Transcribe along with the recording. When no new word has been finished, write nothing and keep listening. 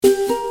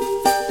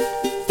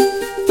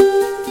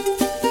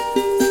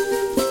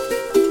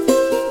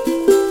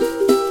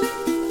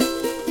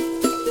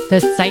The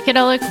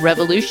psychedelic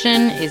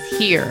revolution is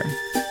here.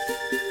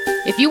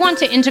 If you want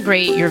to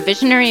integrate your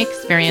visionary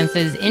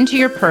experiences into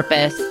your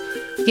purpose,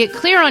 get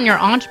clear on your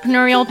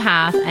entrepreneurial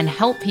path, and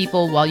help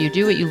people while you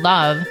do what you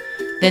love,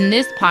 then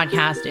this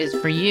podcast is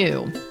for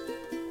you.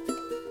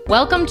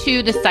 Welcome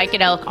to The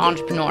Psychedelic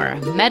Entrepreneur,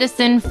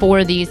 medicine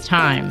for these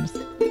times.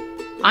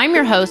 I'm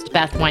your host,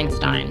 Beth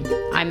Weinstein.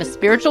 I'm a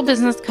spiritual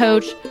business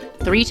coach,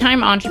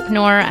 3-time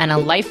entrepreneur, and a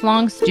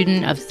lifelong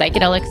student of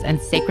psychedelics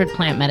and sacred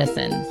plant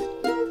medicines.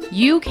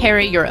 You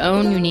carry your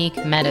own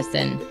unique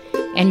medicine,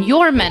 and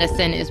your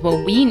medicine is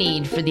what we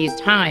need for these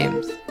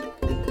times.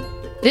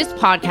 This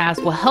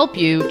podcast will help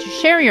you to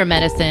share your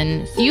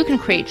medicine so you can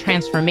create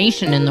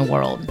transformation in the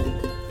world.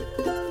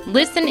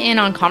 Listen in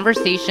on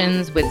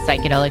conversations with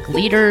psychedelic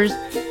leaders,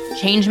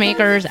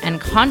 changemakers,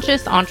 and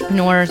conscious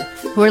entrepreneurs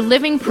who are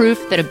living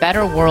proof that a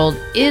better world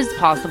is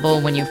possible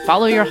when you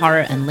follow your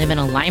heart and live in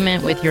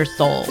alignment with your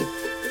soul.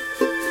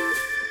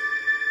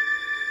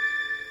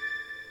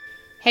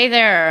 Hey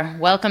there,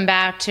 welcome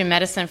back to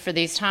Medicine for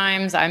These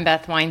Times. I'm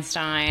Beth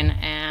Weinstein,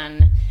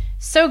 and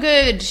so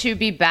good to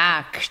be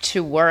back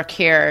to work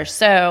here.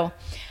 So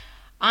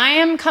I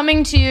am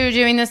coming to you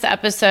doing this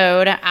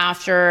episode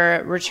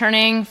after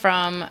returning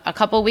from a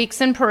couple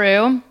weeks in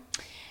Peru.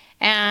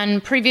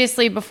 And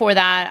previously before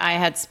that, I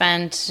had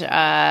spent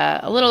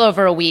a little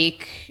over a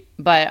week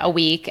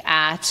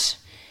at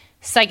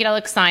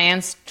Psychedelic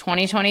Science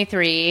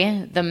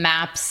 2023, the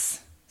MAPS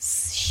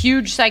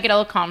huge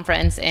psychedelic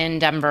conference in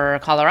Denver,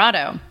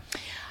 Colorado.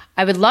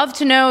 I would love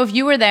to know if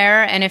you were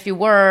there, and if you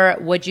were,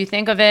 what'd you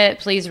think of it?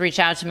 Please reach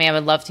out to me. I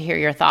would love to hear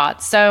your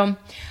thoughts. So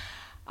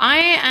I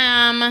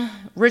am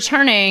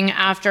returning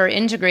after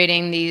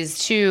integrating these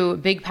two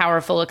big,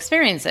 powerful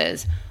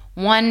experiences.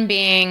 One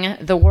being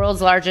the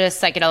world's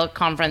largest psychedelic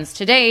conference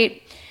to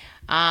date,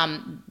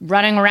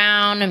 running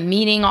around,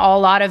 meeting a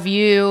lot of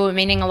you,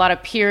 meeting a lot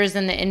of peers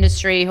in the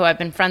industry who I've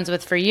been friends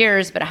with for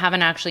years, but I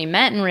haven't actually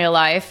met in real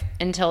life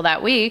until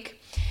that week.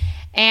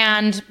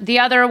 And the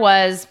other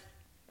was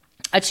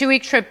a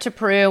 2-week trip to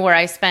Peru where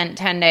I spent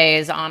 10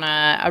 days on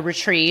a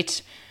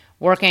retreat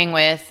working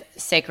with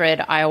sacred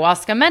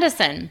ayahuasca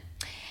medicine.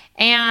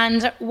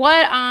 And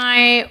what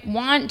I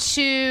want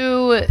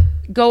to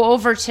go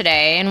over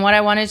today and what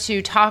I wanted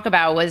to talk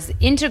about was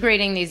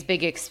integrating these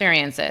big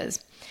experiences.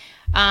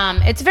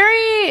 It's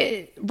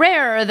very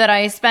rare that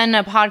I spend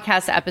a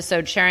podcast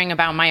episode sharing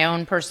about my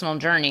own personal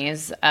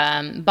journeys,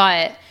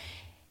 but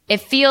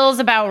it feels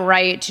about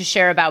right to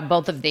share about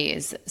both of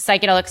these,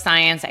 psychedelic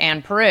science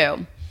and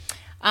Peru.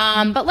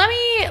 But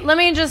let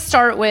me just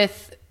start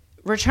with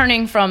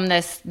returning from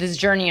this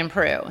journey in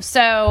Peru.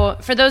 So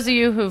for those of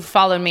you who've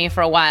followed me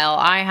for a while,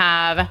 I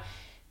have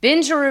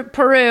been to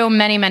Peru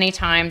many, many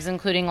times,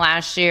 including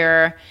last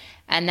year.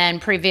 And then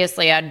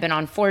previously I'd been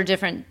on 4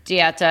 different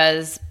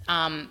dietas.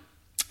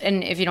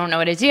 And if you don't know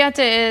what a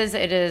dieta is,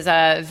 it is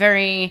a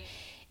very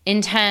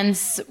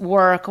intense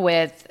work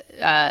with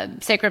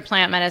sacred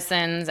plant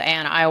medicines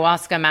and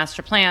ayahuasca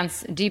master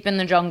plants deep in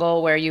the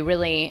jungle where you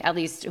really, at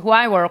least who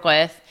I work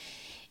with,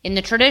 in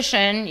the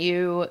tradition,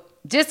 you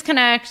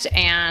disconnect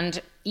and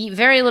eat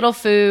very little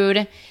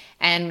food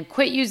and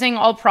quit using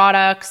all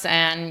products,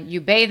 and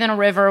you bathe in a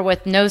river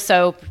with no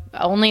soap,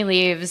 only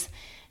leaves,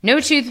 no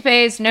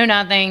toothpaste, no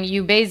nothing.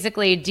 You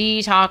basically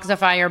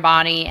detoxify your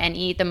body and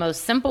eat the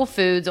most simple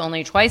foods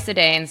only twice a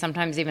day and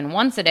sometimes even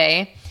once a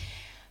day.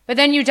 But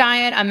then you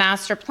diet a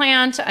master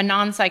plant, a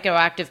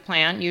non-psychoactive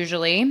plant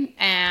usually,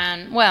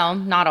 and well,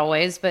 not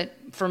always, but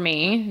for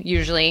me,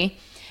 usually.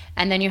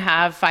 And then you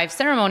have 5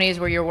 ceremonies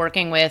where you're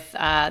working with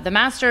the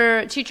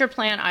master teacher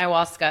plant,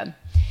 ayahuasca.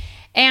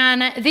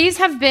 And these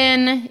have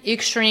been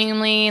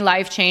extremely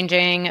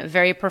life-changing,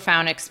 very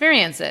profound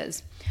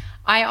experiences.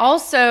 I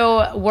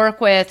also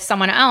work with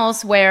someone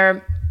else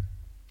where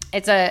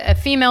it's a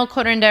female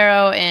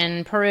curandero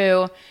in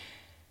Peru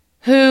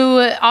who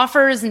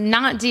offers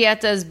not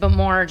dietas, but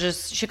more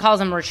just, she calls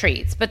them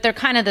retreats, but they're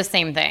kind of the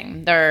same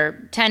thing.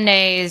 They're 10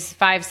 days,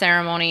 5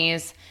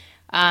 ceremonies.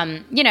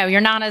 You're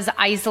not as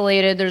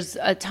isolated. There's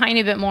a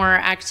tiny bit more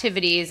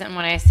activities. And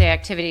when I say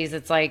activities,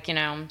 it's like,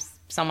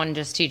 someone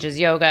just teaches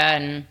yoga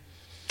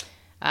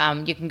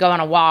and you can go on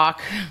a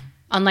walk.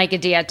 Unlike a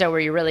dieta where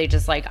you're really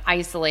just like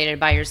isolated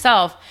by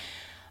yourself.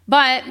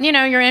 But,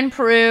 you're in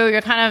Peru,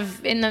 you're kind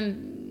of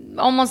in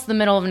almost the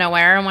middle of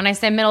nowhere. And when I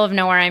say middle of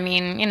nowhere, I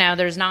mean,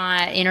 there's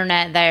not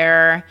internet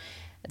there.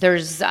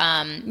 There's,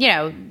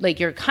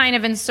 you're kind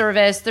of in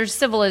service. There's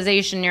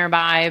civilization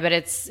nearby, but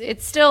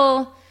it's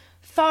still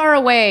far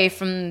away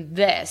from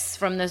this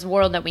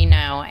world that we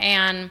know.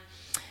 And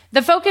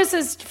the focus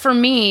is, for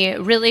me,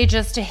 really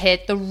just to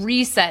hit the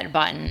reset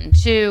button,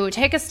 to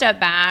take a step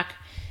back,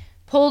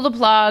 pull the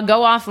plug, go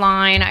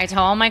offline. I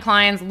tell all my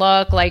clients,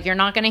 look, you're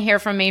not going to hear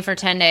from me for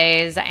 10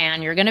 days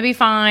and you're going to be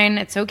fine.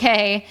 It's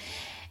okay.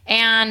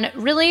 And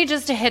really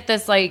just to hit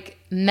this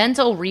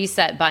mental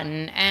reset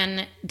button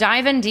and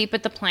dive in deep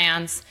with the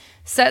plants,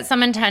 set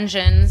some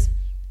intentions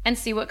and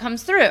see what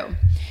comes through.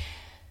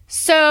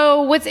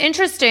 So what's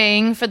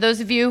interesting, for those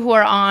of you who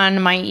are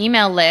on my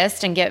email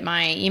list and get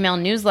my email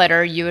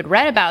newsletter, you had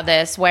read about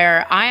this,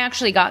 where I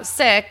actually got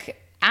sick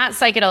at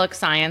Psychedelic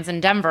Science in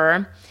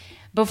Denver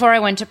before I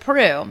went to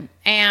Peru.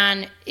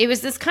 And it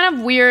was this kind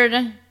of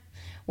weird,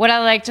 what I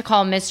like to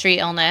call mystery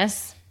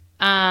illness,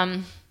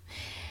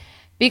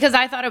 because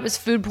I thought it was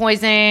food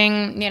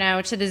poisoning.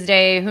 To this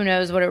day, who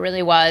knows what it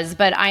really was.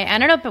 But I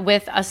ended up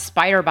with a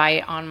spider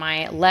bite on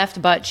my left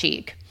butt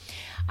cheek.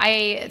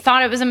 I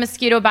thought it was a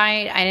mosquito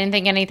bite. I didn't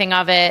think anything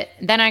of it.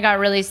 Then I got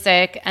really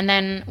sick. And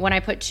then when I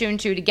put 2 and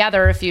 2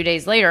 together a few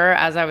days later,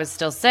 as I was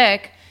still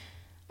sick,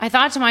 I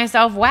thought to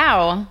myself,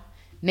 wow,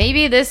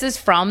 maybe this is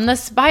from the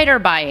spider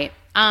bite.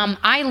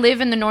 I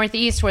live in the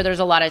Northeast where there's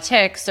a lot of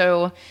ticks.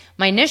 So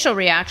my initial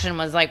reaction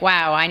was like,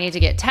 wow, I need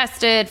to get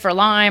tested for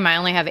Lyme. I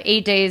only have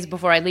 8 days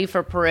before I leave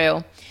for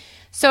Peru.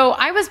 So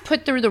I was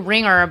put through the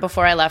ringer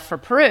before I left for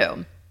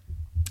Peru.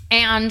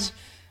 And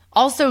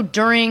also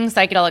during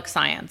Psychedelic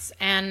Science.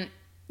 And,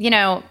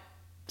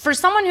 for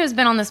someone who's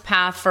been on this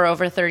path for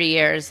over 30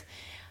 years,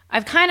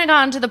 I've kind of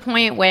gotten to the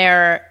point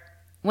where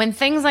when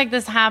things like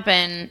this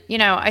happen,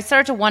 I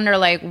start to wonder,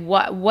 like,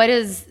 what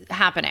is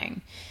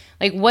happening?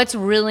 Like, what's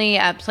really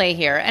at play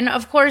here? And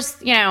of course,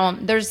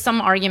 there's some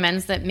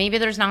arguments that maybe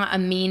there's not a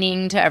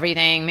meaning to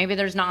everything. Maybe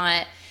there's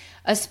not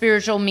a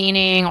spiritual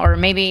meaning, or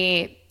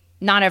maybe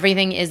not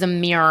everything is a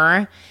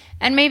mirror.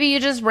 And maybe you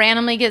just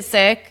randomly get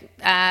sick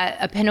at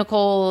a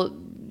pinnacle,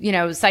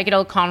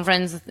 psychedelic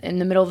conference in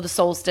the middle of the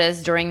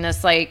solstice during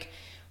this like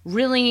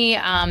really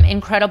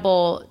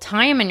incredible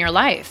time in your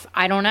life.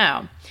 I don't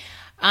know.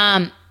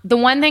 The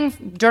one thing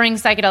during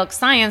Psychedelic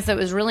Science that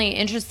was really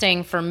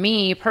interesting for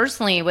me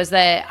personally was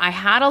that I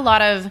had a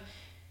lot of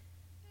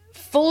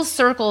full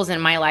circles in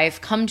my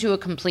life come to a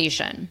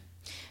completion.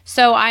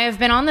 So I have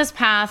been on this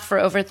path for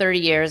over 30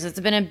 years. It's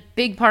been a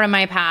big part of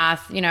my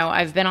path.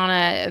 I've been on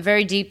a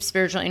very deep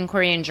spiritual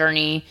inquiry and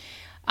journey.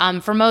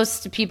 For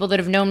most people that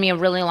have known me a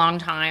really long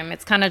time,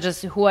 it's kind of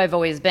just who I've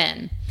always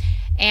been.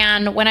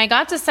 And when I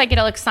got to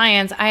Psychedelic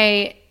Science,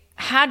 I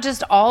had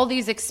just all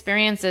these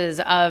experiences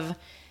of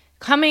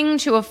coming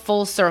to a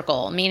full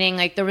circle, meaning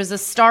like there was a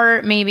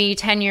start maybe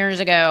 10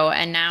 years ago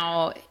and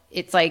now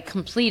it's like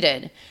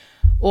completed.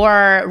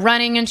 Or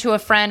running into a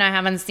friend I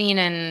haven't seen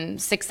in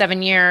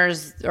 6-7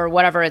 years or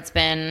whatever it's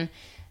been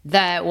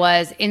that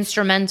was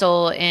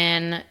instrumental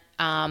in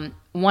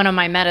one of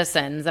my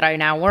medicines that I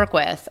now work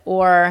with.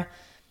 Or,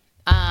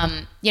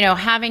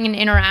 having an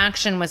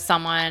interaction with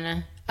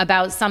someone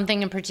about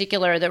something in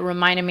particular that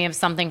reminded me of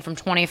something from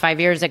 25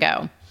 years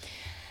ago.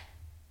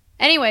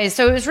 Anyway,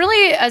 so it was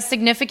really a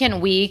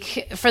significant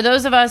week. For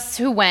those of us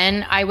who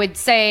went, I would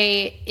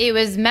say it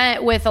was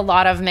met with a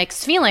lot of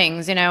mixed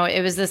feelings.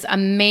 It was this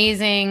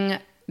amazing,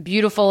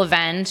 beautiful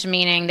event,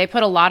 meaning they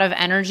put a lot of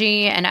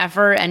energy and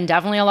effort and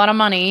definitely a lot of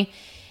money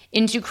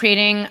into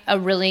creating a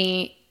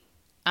really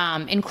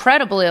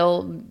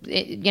incredible,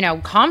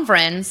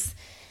 conference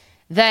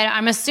that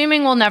I'm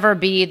assuming will never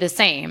be the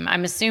same.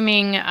 I'm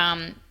assuming,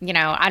 I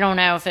don't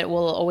know if it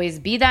will always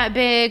be that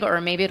big,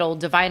 or maybe it'll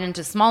divide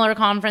into smaller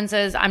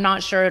conferences. I'm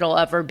not sure it'll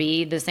ever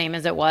be the same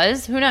as it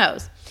was. Who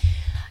knows?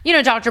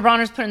 Dr.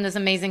 Bronner's put in this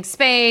amazing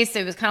space.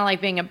 It was kind of like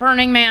being at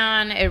Burning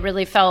Man. It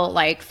really felt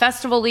like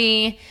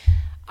festival-y.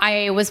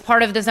 I was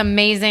part of this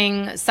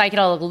amazing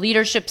Psychedelic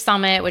Leadership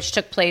Summit, which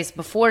took place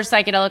before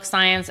Psychedelic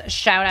Science.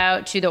 Shout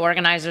out to the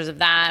organizers of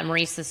that,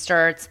 Marisa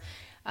Sturtz,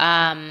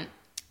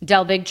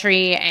 Del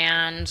Bigtree,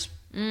 and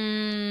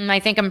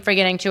I think I'm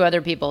forgetting 2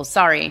 other people.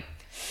 Sorry.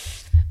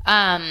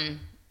 Mike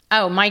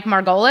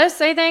Margolis,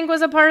 I think,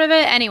 was a part of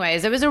it.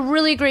 Anyways, it was a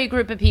really great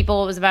group of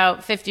people. It was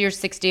about 50 or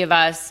 60 of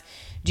us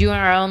doing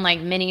our own like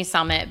mini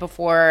summit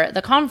before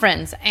the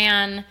conference.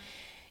 And,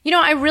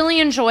 I really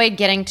enjoyed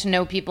getting to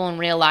know people in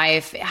real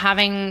life,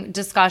 having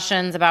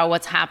discussions about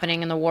what's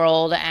happening in the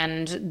world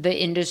and the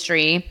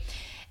industry,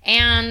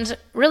 and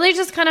really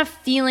just kind of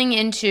feeling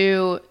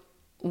into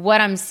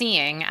what I'm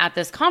seeing at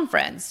this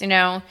conference.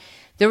 There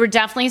were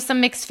definitely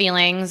some mixed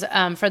feelings.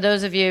 For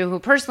those of you who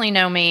personally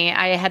know me,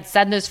 I had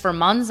said this for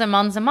months and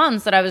months and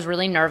months that I was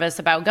really nervous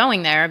about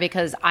going there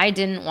because I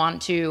didn't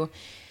want to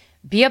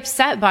be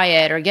upset by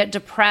it or get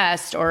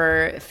depressed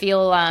or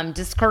feel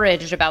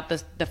discouraged about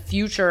the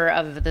future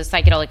of the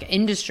psychedelic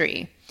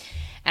industry.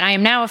 And I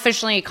am now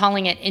officially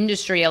calling it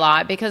industry a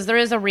lot because there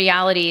is a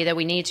reality that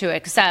we need to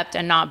accept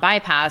and not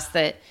bypass,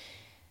 that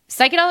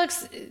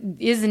psychedelics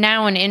is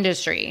now an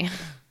industry.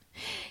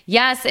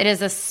 Yes, it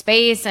is a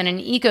space and an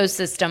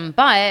ecosystem,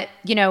 but,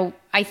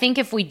 I think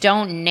if we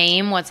don't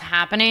name what's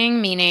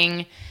happening,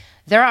 meaning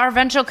there are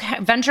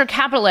venture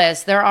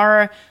capitalists, there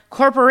are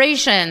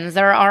corporations,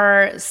 there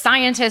are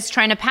scientists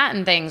trying to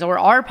patent things or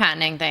are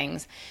patenting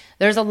things.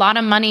 There's a lot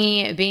of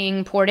money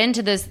being poured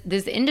into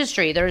this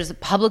industry. There's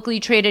publicly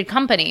traded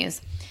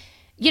companies.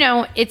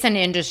 It's an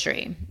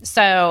industry.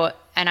 So,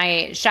 and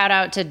I shout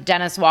out to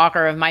Dennis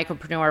Walker of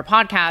Micropreneur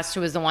Podcast,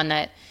 who was the one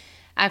that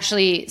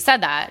actually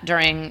said that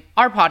during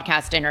our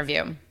podcast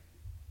interview.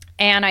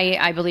 And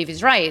I believe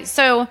he's right.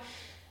 So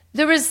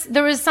there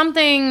was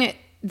something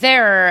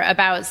there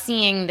about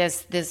seeing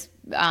this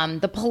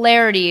the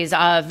polarities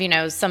of,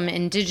 some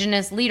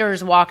indigenous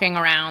leaders walking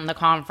around the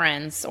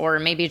conference, or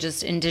maybe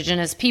just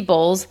indigenous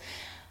peoples.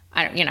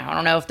 I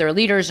don't know if they're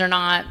leaders or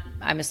not.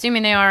 I'm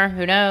assuming they are.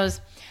 Who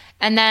knows?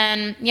 And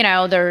then,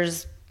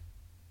 there's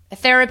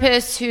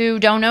therapists who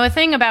don't know a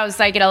thing about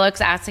psychedelics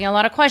asking a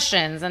lot of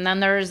questions. And then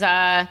there's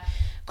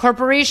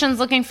corporations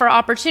looking for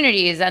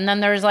opportunities. And then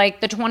there's like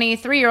the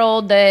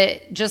 23-year-old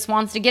that just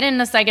wants to get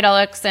into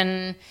psychedelics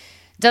and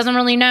doesn't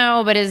really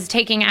know, but is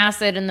taking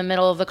acid in the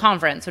middle of the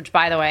conference, which,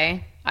 by the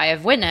way, I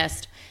have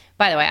witnessed.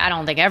 By the way, I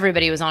don't think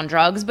everybody was on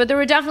drugs, but there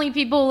were definitely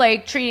people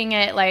like treating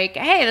it like,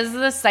 hey, this is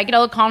a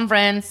psychedelic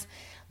conference.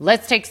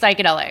 Let's take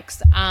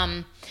psychedelics.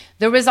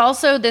 There was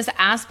also this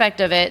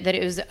aspect of it that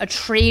it was a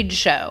trade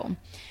show.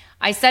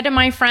 I said to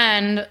my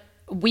friend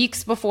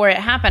weeks before it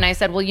happened, I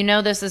said,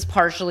 well, this is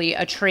partially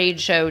a trade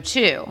show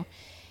too.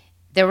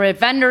 There were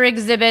vendor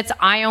exhibits.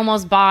 I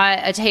almost bought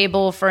a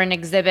table for an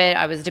exhibit.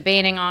 I was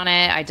debating on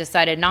it. I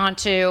decided not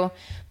to.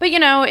 But,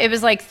 it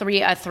was like a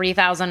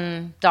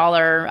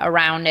 $3,000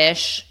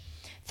 around-ish.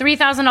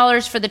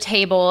 $3,000 for the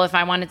table if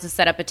I wanted to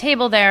set up a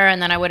table there,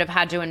 and then I would have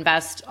had to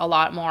invest a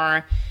lot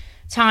more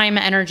time,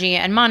 energy,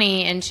 and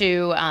money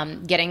into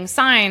getting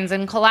signs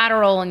and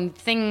collateral and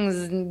things,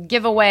 and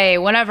giveaway,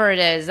 whatever it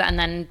is, and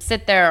then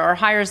sit there or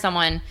hire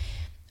someone.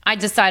 I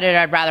decided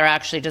I'd rather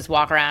actually just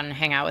walk around and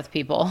hang out with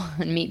people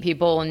and meet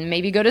people and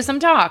maybe go to some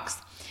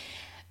talks.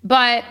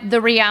 But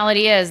the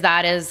reality is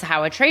that is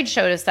how a trade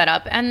show is set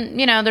up. And,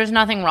 there's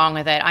nothing wrong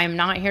with it. I'm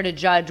not here to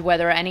judge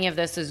whether any of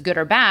this is good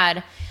or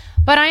bad.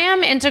 But I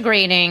am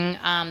integrating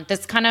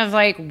this kind of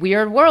like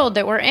weird world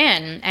that we're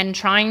in and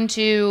trying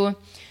to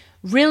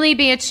really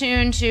be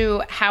attuned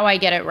to how I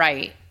get it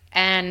right.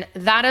 And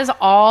that is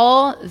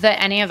all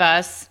that any of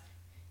us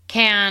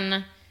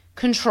can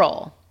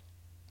control.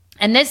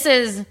 And this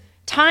is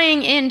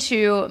tying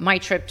into my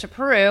trip to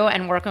Peru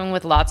and working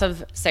with lots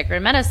of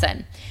sacred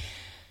medicine.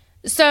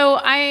 So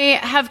I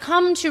have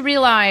come to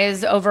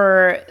realize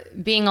over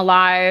being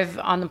alive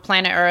on the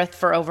planet Earth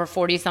for over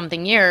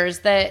 40-something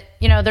years that,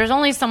 there's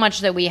only so much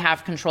that we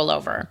have control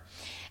over.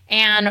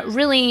 And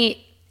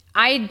really,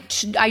 I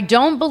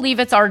don't believe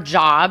it's our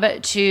job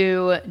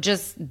to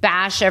just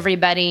bash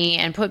everybody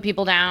and put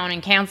people down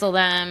and cancel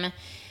them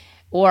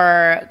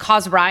or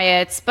cause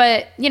riots.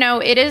 But,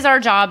 it is our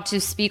job to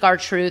speak our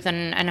truth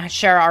and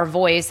share our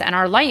voice and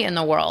our light in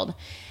the world.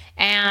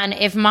 And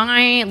if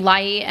my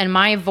light and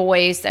my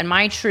voice and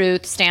my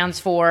truth stands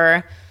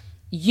for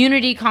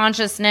unity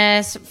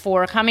consciousness,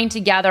 for coming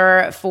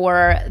together,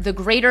 for the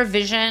greater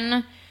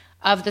vision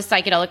of the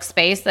psychedelic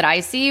space that I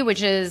see,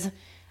 which is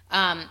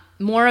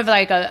more of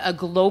like a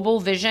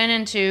global vision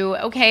into,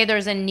 okay,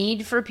 there's a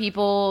need for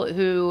people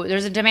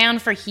there's a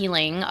demand for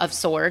healing of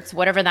sorts,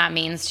 whatever that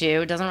means to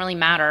you, it doesn't really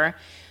matter.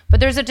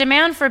 But there's a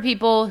demand for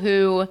people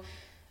who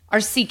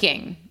are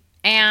seeking.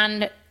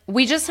 And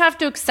we just have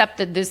to accept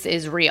that this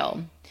is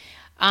real.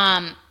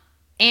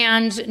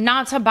 And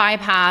not to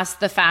bypass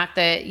the fact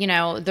that,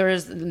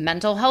 there's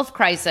mental health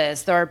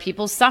crisis, there are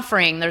people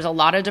suffering, there's a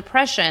lot of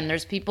depression,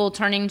 there's people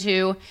turning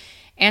to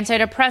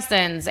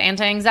antidepressants,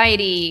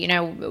 anti-anxiety,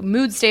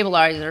 mood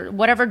stabilizer,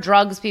 whatever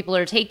drugs people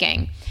are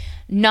taking,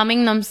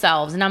 numbing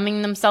themselves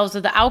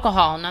with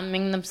alcohol,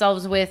 numbing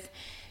themselves with,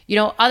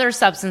 other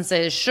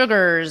substances,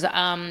 sugars,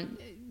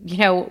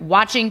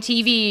 watching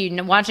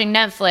TV, watching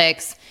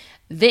Netflix,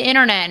 the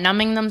internet,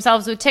 numbing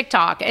themselves with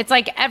TikTok. It's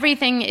like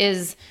everything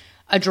is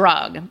a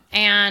drug.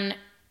 And,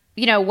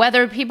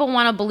 whether people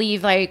want to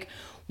believe like,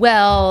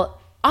 well,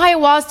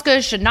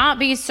 ayahuasca should not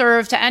be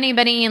served to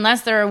anybody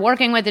unless they're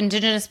working with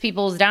indigenous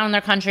peoples down in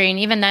their country. And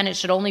even then it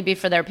should only be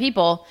for their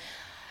people.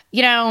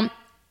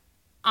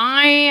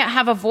 I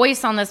have a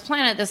voice on this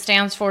planet that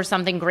stands for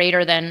something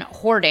greater than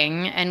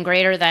hoarding and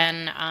greater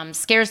than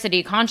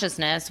scarcity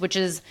consciousness, which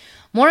is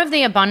more of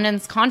the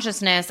abundance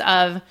consciousness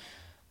of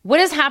what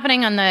is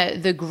happening on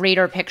the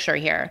greater picture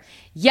here.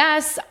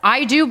 Yes,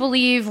 I do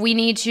believe we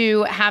need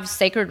to have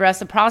sacred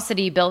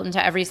reciprocity built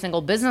into every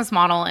single business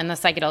model in the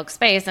psychedelic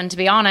space. And to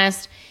be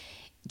honest,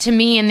 to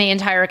me, in the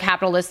entire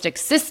capitalistic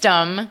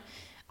system,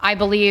 I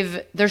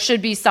believe there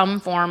should be some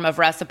form of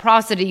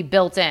reciprocity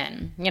built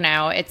in.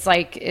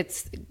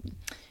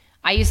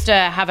 I used to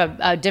have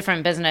a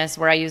different business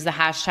where I use the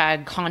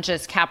hashtag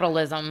conscious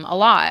capitalism a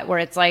lot, where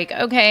it's like,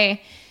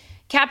 okay,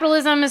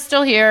 capitalism is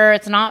still here.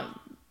 It's not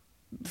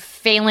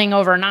failing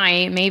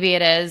overnight. Maybe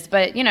it is,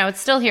 but it's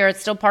still here. It's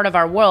still part of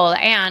our world.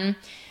 And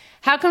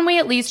how can we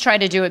at least try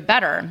to do it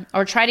better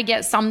or try to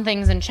get some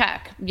things in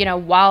check,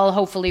 while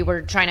hopefully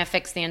we're trying to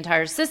fix the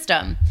entire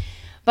system.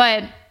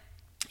 But,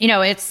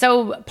 it's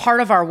so part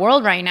of our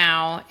world right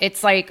now.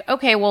 It's like,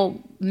 okay, well,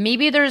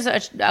 maybe there's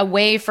a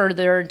way for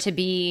there to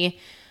be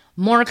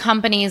more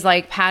companies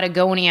like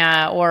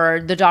Patagonia or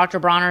the Dr.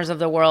 Bronners of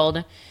the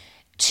world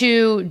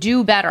to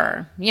do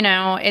better.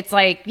 It's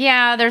like,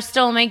 yeah, they're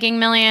still making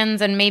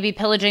millions and maybe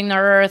pillaging the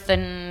earth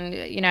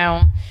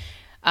and,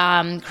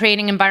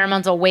 creating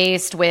environmental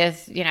waste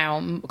with,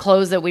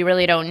 clothes that we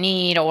really don't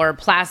need or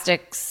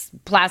plastic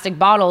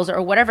bottles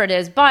or whatever it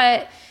is.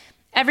 But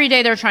every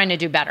day they're trying to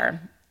do better.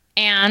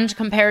 And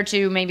compared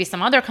to maybe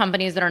some other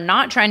companies that are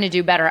not trying to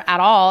do better at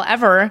all,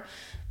 ever,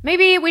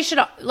 maybe we should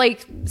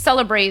like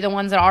celebrate the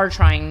ones that are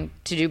trying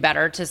to do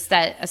better to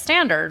set a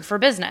standard for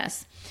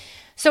business.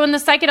 So in the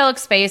psychedelic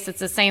space, it's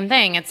the same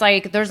thing. It's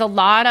like there's a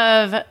lot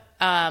of,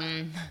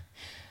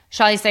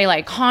 shall I say,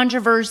 like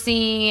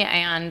controversy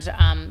and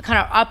kind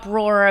of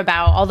uproar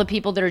about all the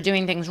people that are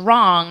doing things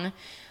wrong.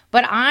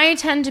 But I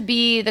tend to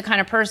be the kind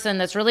of person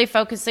that's really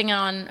focusing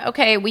on,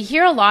 okay, we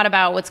hear a lot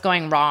about what's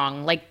going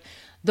wrong. Like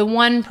the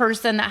one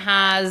person that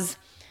has,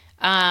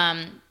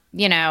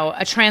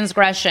 a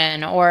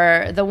transgression,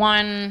 or the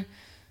one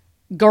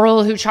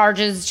girl who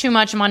charges too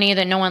much money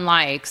that no one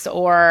likes,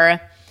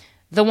 or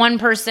the one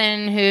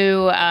person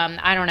who,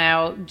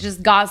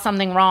 just got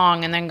something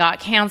wrong and then got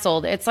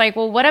canceled. It's like,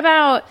 well, what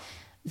about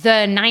the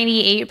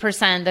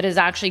 98% that is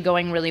actually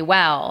going really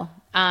well?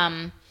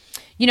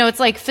 It's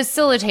like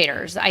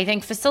facilitators. I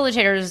think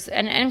facilitators,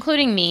 and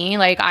including me,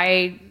 like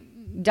I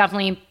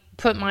definitely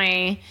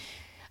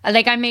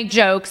I make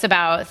jokes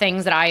about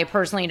things that I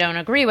personally don't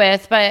agree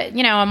with, but,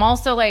 I'm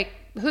also like,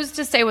 who's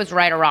to say what's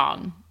right or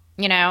wrong?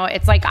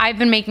 It's like I've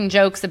been making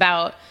jokes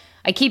about,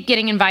 I keep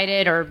getting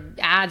invited or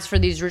ads for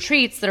these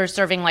retreats that are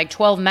serving like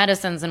 12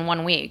 medicines in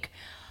 1 week.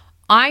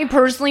 I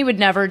personally would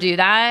never do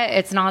that.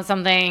 It's not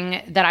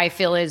something that I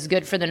feel is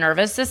good for the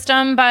nervous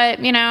system, but,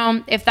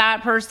 if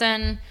that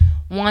person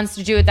wants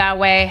to do it that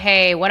way,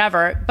 hey,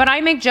 whatever. But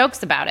I make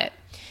jokes about it.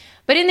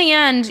 But in the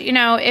end,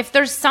 if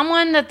there's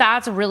someone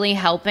that's really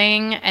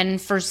helping,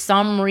 and for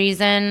some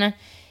reason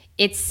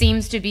it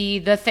seems to be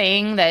the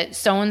thing that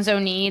so-and-so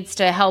needs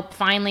to help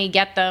finally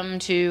get them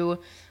to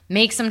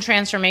make some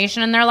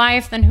transformation in their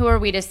life, then who are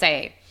we to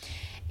say?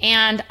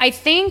 And I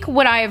think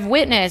what I've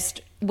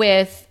witnessed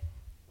with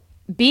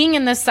being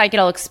in this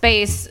psychedelic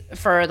space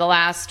for the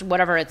last,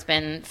 whatever it's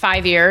been,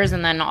 5 years,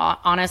 and then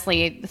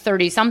honestly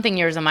 30-something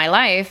years of my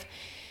life,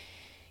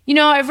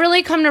 I've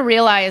really come to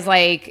realize,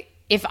 like,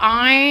 if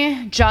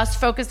I just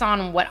focus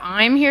on what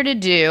I'm here to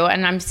do,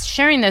 and I'm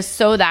sharing this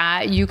so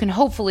that you can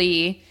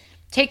hopefully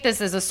take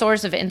this as a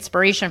source of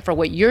inspiration for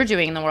what you're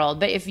doing in the world.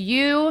 But if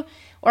you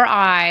or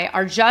I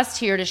are just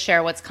here to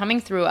share what's coming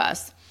through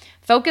us,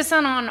 focus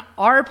on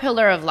our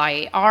pillar of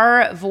light,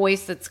 our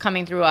voice that's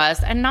coming through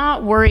us, and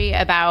not worry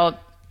about,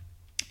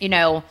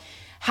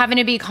 having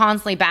to be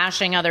constantly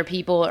bashing other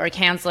people or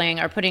canceling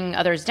or putting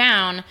others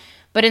down.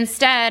 But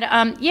instead,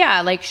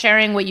 like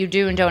sharing what you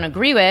do and don't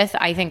agree with,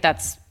 I think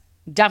that's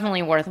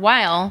definitely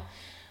worthwhile.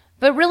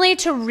 But really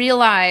to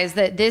realize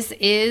that this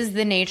is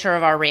the nature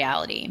of our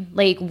reality.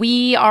 Like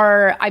we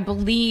are, I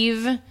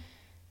believe,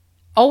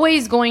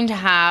 always going to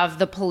have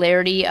the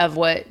polarity of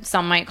what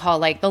some might call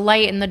like the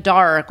light and the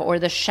dark, or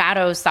the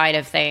shadow side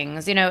of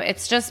things.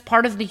 It's just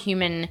part of the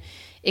human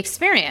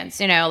experience.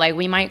 Like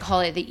we might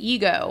call it the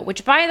ego,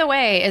 which, by the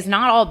way, is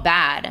not all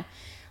bad.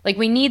 Like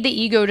we need the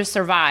ego to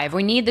survive.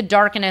 We need the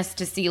darkness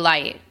to see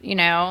light.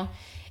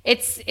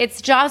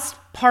 It's just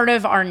part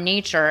of our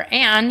nature.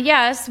 And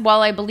yes,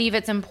 while I believe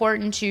it's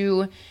important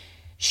to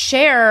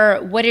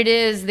share what it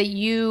is that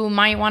you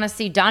might want to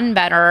see done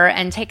better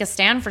and take a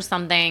stand for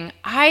something,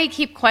 I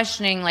keep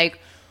questioning, like,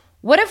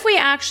 what if we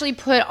actually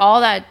put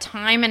all that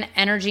time and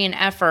energy and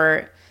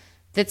effort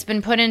that's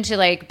been put into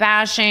like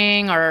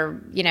bashing or,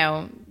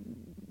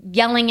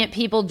 yelling at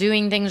people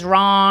doing things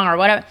wrong or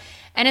whatever,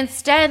 and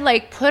instead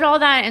like put all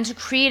that into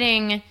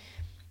creating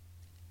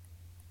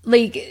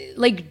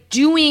like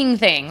doing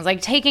things,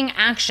 like taking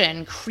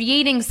action,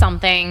 creating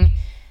something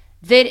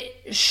that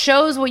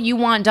shows what you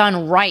want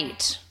done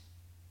right.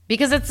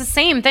 Because it's the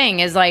same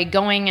thing as like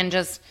going and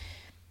just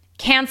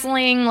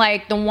canceling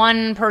like the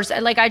one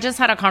person. Like I just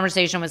had a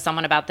conversation with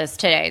someone about this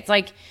today. It's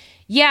like,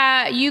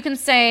 yeah, you can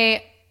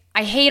say,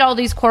 I hate all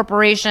these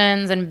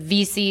corporations and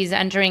VCs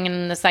entering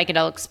in the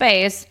psychedelic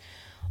space,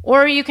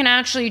 or you can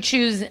actually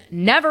choose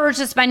never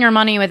to spend your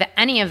money with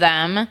any of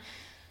them.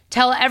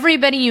 Tell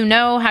everybody you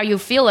know how you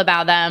feel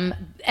about them,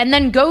 and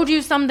then go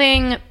do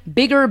something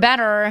bigger,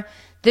 better,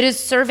 that is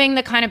serving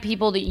the kind of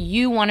people that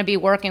you want to be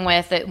working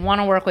with, that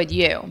want to work with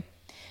you.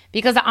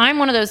 Because I'm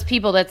one of those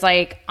people that's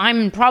like,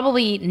 I'm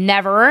probably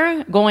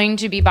never going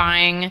to be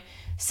buying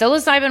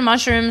psilocybin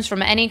mushrooms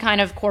from any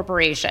kind of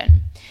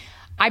corporation.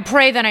 I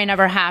pray that I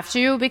never have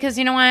to, because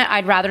you know what?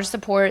 I'd rather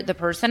support the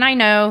person I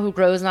know who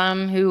grows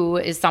them, who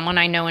is someone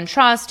I know and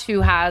trust, who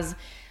has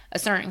a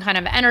certain kind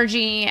of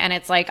energy, and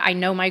it's like, I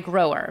know my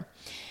grower.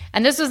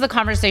 And this was the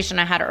conversation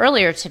I had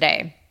earlier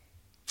today,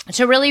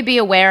 to really be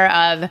aware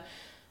of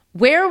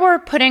where we're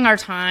putting our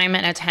time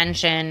and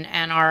attention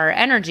and our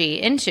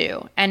energy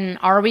into. And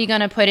are we going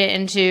to put it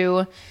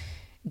into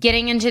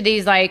getting into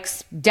these like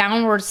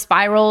downward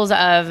spirals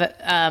of,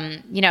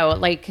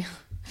 like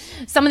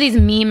some of these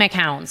meme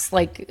accounts,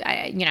 like,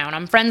 and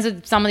I'm friends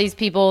with some of these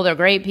people, they're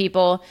great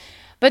people.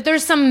 But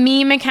there's some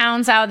meme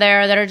accounts out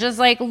there that are just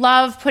like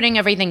love putting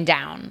everything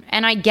down.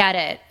 And I get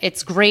it.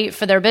 It's great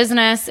for their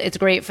business. It's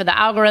great for the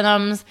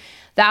algorithms.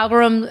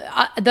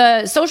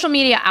 The social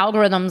media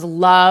algorithms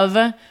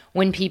love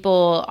when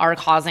people are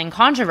causing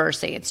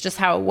controversy. It's just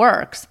how it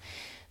works.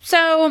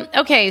 So,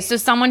 okay, so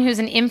someone who's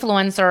an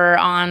influencer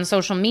on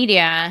social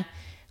media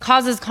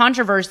causes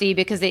controversy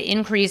because it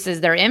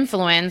increases their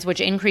influence,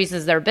 which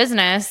increases their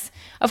business.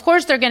 Of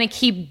course, they're going to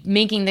keep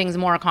making things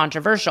more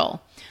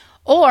controversial.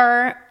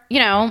 Or,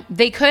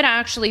 they could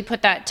actually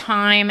put that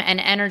time and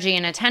energy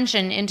and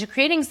attention into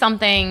creating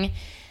something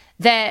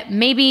that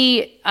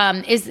maybe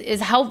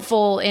is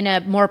helpful in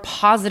a more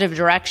positive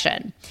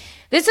direction.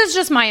 This is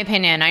just my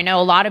opinion. I know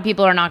a lot of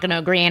people are not going to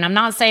agree, and I'm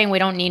not saying we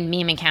don't need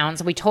meme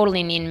accounts. We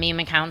totally need meme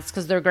accounts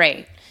because they're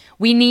great.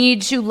 We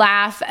need to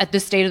laugh at the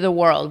state of the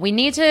world. We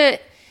need to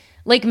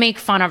make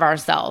fun of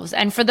ourselves.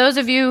 And for those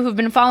of you who've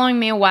been following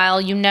me a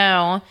while, you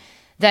know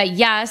that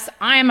yes,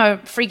 I'm a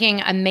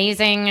freaking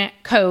amazing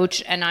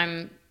coach and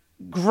I'm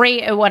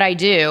great at what I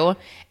do.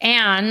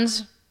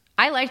 And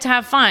I like to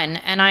have fun.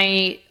 And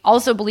I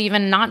also believe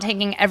in not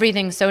taking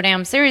everything so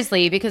damn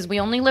seriously because we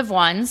only live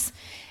once.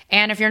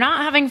 And if you're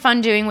not having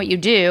fun doing what you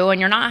do and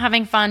you're not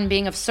having fun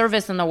being of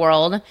service in the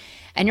world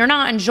and you're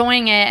not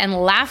enjoying it and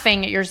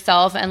laughing at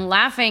yourself and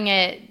laughing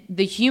at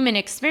the human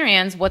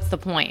experience, what's the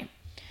point?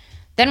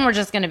 Then we're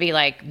just going to be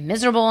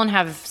miserable and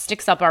have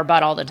sticks up our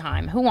butt all the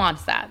time. Who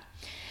wants that?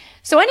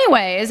 So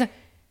anyways,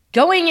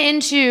 going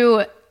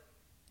into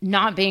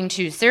not being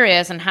too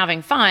serious and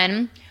having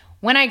fun,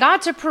 when I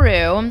got to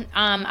Peru,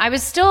 I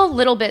was still a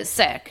little bit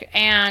sick.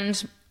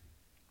 And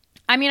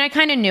I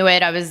kind of knew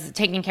it. I was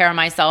taking care of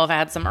myself. I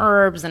had some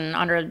herbs and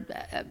under,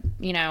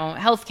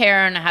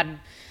 healthcare, and I had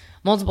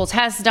multiple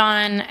tests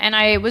done, and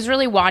I was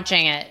really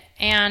watching it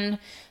and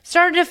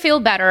started to feel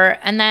better.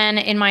 And then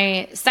in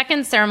my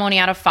second ceremony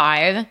out of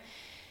 5,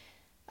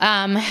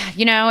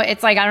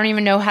 it's I don't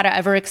even know how to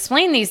ever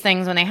explain these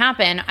things when they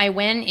happen. I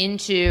went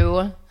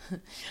into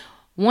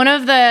one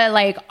of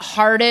the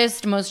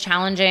hardest, most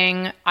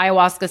challenging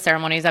ayahuasca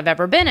ceremonies I've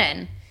ever been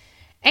in.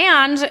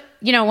 And,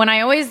 when I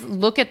always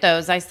look at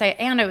those, I say,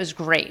 and it was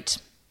great.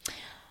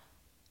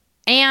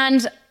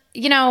 And,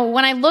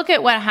 when I look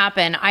at what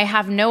happened, I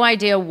have no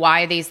idea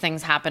why these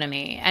things happen to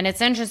me. And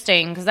it's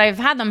interesting because I've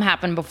had them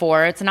happen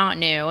before. It's not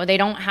new. They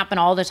don't happen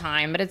all the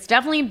time, but it's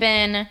definitely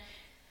been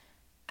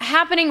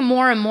happening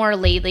more and more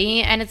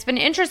lately. And it's been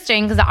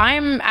interesting because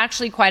I'm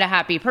actually quite a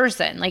happy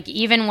person.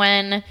 Even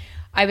when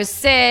I was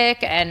sick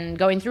and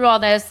going through all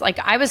this,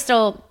 I was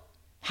still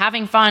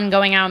having fun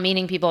going out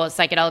meeting people at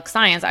Psychedelic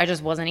Science. I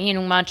just wasn't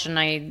eating much and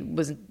I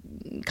was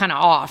kind of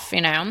off,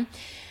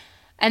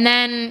 And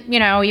then,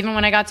 even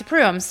when I got to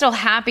Peru, I'm still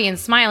happy and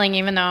smiling,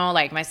 even though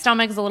my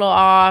stomach's a little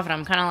off and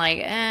I'm kind of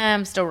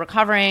I'm still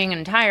recovering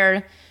and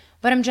tired,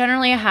 but I'm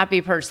generally a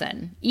happy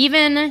person.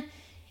 Even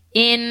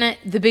in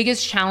the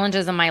biggest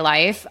challenges of my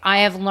life, I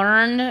have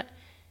learned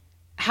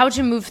how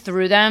to move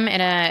through them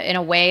in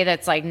a way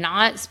that's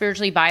not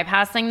spiritually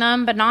bypassing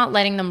them, but not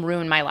letting them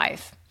ruin my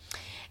life.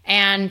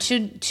 And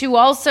to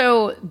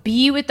also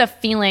be with the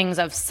feelings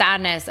of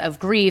sadness, of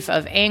grief,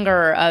 of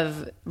anger,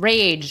 of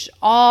rage,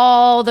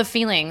 all the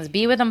feelings,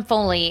 be with them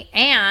fully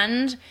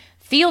and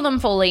feel them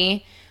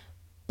fully,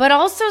 but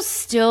also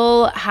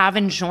still have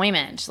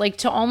enjoyment.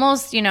 To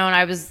almost, and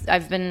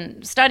I've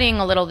been studying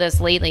a little this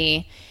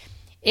lately,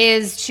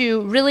 is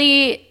to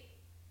really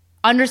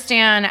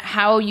understand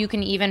how you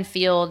can even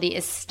feel the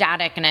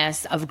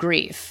ecstaticness of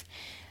grief,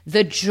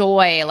 the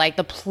joy,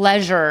 the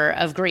pleasure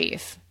of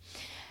grief.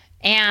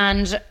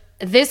 And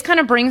this kind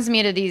of brings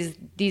me to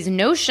these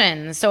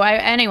notions. So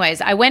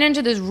I went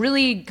into this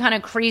really kind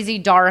of crazy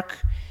dark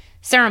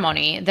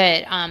ceremony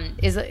that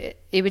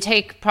it would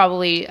take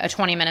probably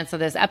 20 minutes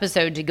of this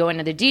episode to go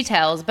into the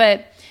details.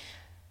 But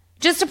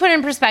just to put it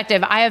in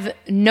perspective, I have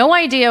no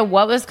idea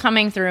what was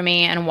coming through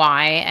me and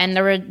why. And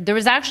there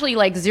was actually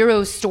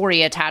zero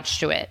story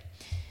attached to it.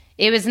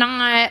 It was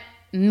not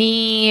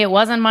me, it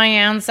wasn't my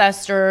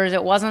ancestors,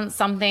 it wasn't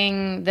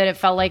something that it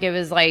felt like it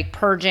was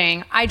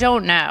purging. I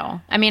don't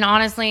know.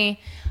 Honestly,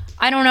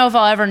 I don't know if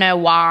I'll ever know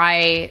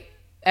why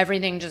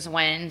everything just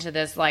went into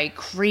this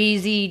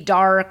crazy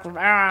dark,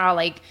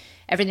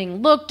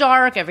 everything looked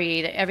dark,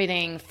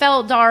 everything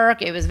felt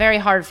dark. It was very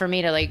hard for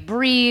me to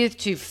breathe,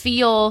 to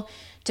feel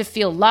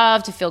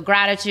love, to feel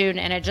gratitude,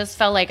 and it just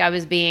felt like I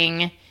was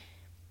being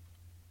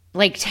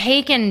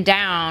taken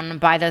down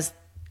by this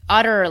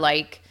utter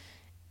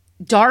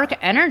dark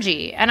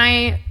energy. And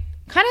I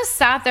kind of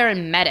sat there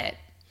and met it.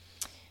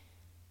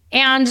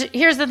 And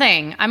here's the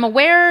thing. I'm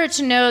aware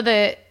to know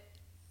that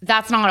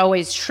that's not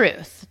always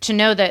truth, to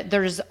know that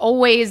there's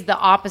always the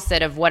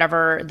opposite of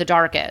whatever the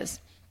dark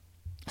is.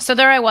 So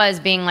there I was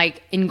being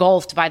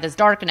engulfed by this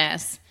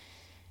darkness,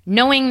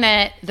 knowing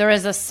that there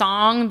is a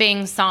song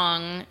being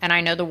sung and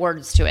I know the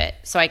words to it,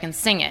 so I can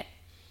sing it.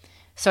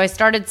 So I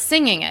started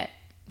singing it,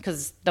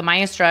 because the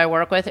maestro I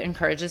work with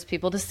encourages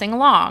people to sing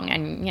along,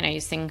 and you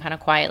sing kind of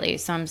quietly.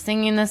 So I'm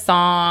singing this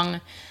song.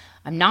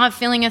 I'm not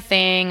feeling a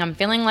thing. I'm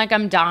feeling like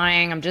I'm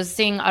dying. I'm just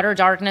seeing utter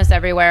darkness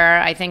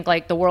everywhere. I think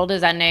the world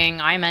is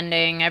ending. I'm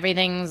ending.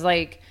 Everything's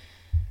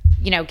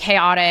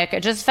chaotic.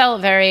 It just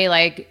felt very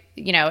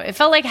it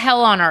felt like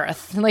hell on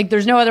earth.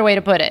 There's no other way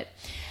to put it.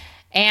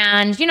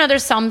 And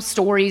there's some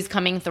stories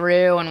coming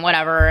through and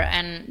whatever.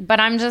 But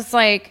I'm just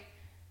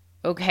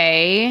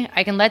okay,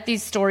 I can let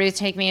these stories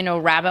take me into a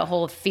rabbit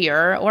hole of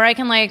fear, or I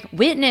can like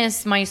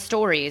witness my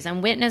stories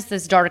and witness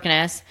this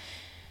darkness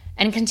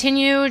and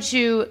continue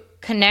to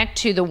connect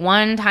to the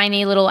one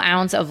tiny little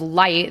ounce of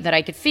light that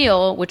I could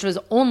feel, which was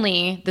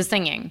only the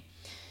singing.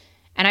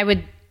 And I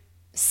would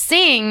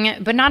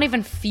sing, but not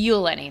even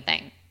feel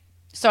anything.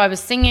 So I was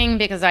singing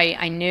because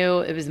I knew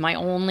it was my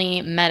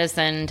only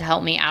medicine to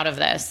help me out of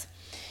this.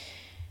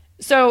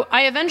 So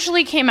I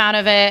eventually came out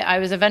of it. I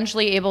was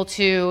eventually able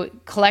to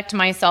collect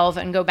myself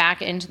and go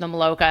back into the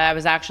Maloka. I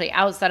was actually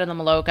outside of the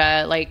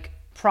Maloka, like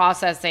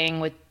processing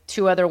with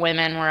two other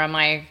women where I'm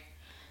like,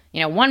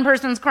 one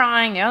person's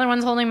crying, the other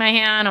one's holding my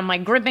hand. I'm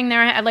like gripping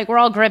their hand, like we're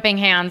all gripping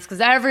hands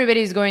because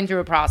everybody's going through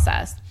a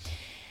process.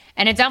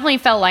 And it definitely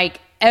felt like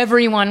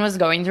everyone was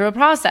going through a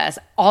process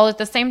all at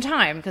the same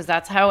time because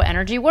that's how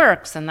energy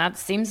works. And that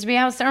seems to be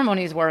how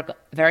ceremonies work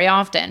very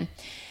often.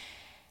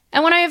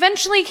 And when I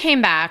eventually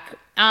came back,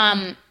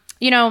 my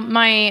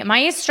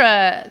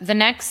maestra, the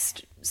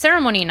next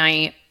ceremony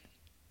night,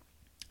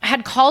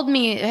 had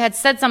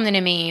said something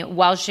to me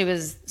while she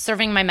was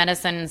serving my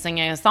medicine and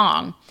singing a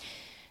song.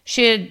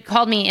 She had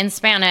called me in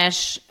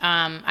Spanish.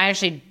 I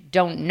actually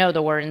don't know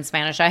the word in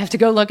Spanish. I have to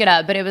go look it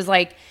up. But it was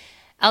like,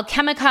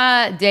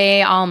 alquímica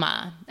de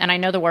alma. And I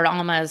know the word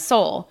alma is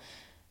soul.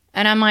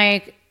 And I'm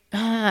like,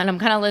 and I'm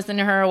kind of listening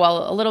to her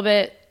while a little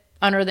bit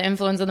under the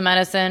influence of the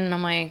medicine. And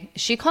I'm like,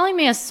 is she calling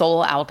me a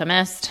soul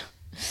alchemist?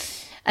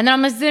 And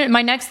then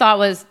my next thought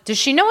was, does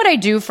she know what I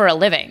do for a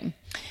living?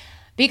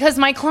 Because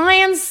my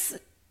clients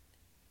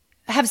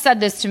have said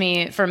this to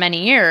me for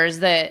many years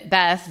that,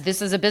 Beth,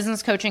 this is a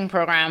business coaching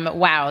program.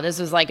 Wow, this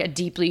is like a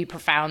deeply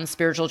profound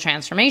spiritual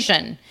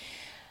transformation.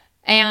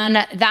 And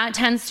that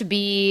tends to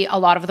be a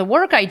lot of the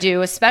work I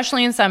do,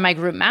 especially inside my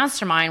group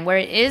mastermind, where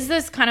it is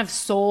this kind of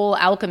soul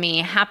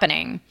alchemy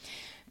happening.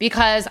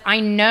 Because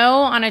I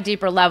know on a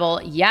deeper level,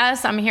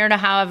 yes, I'm here to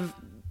have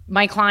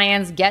my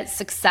clients get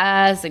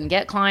success and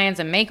get clients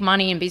and make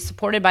money and be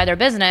supported by their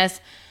business.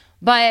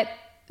 But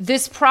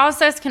this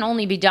process can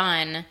only be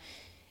done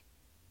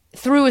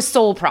through a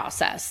soul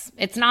process.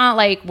 It's not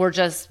like we're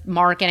just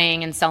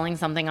marketing and selling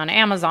something on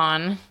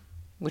Amazon,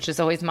 which is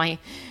always my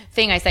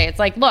thing I say. It's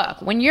like,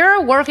 look, when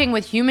you're working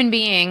with human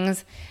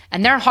beings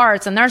and their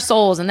hearts and their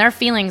souls and their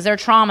feelings, their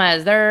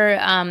traumas, their,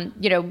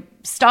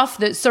 stuff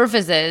that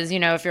surfaces,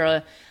 if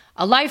you're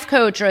a life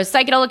coach or a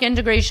psychedelic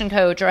integration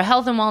coach or a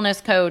health and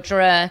wellness coach or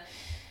a,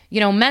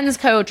 men's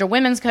coach or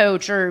women's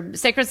coach or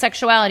sacred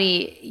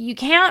sexuality, you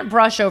can't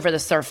brush over the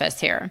surface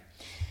here.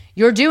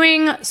 You're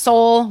doing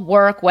soul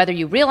work, whether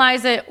you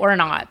realize it or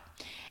not.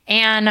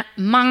 And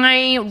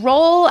my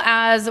role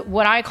as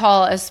what I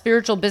call a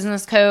spiritual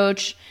business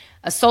coach,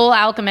 a soul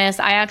alchemist,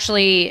 I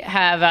actually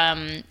have,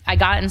 I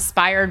got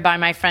inspired by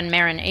my friend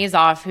Marin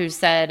Azoff, who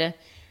said,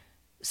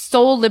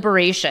 soul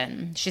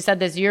liberation. She said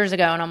this years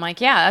ago, and I'm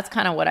like, yeah, that's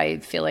kind of what I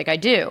feel like I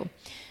do.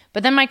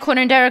 But then my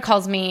curandera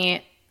calls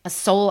me a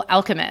soul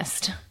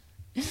alchemist.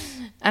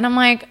 And I'm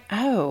like,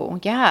 oh,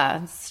 yeah,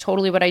 that's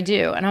totally what I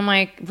do. And I'm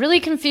like really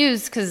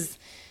confused because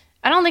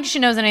I don't think she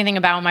knows anything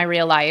about my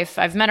real life.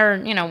 I've met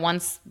her,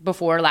 once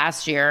before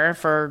last year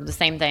for the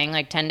same thing,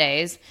 like 10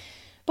 days.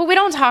 But we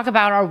don't talk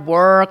about our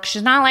work.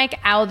 She's not like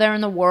out there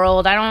in the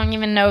world. I don't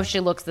even know if she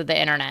looks at the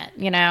internet,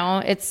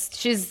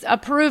 she's a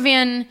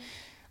Peruvian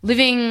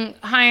living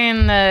high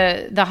in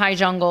the high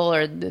jungle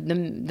or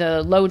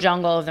the low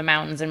jungle of the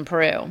mountains in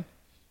Peru.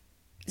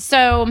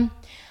 So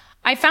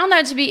I found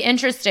that to be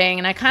interesting,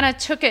 and I kind of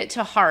took it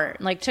to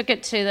heart,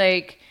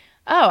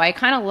 oh, I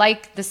kind of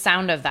like the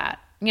sound of that,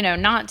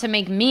 not to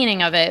make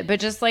meaning of it, but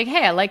just like,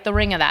 hey, I like the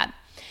ring of that.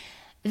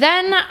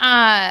 Then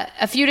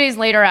a few days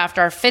later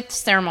after our fifth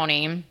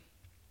ceremony,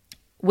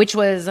 which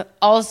was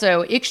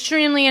also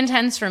extremely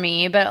intense for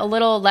me, but a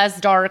little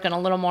less dark and a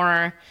little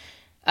more,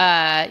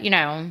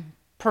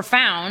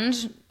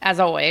 profound, as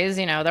always,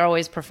 they're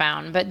always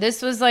profound, but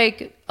this was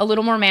like a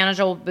little more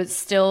manageable, but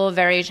still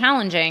very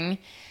challenging.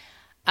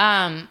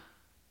 I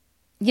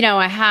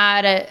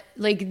had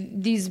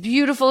these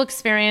beautiful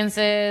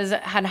experiences,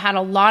 had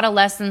a lot of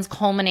lessons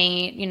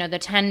culminate, the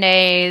 10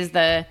 days,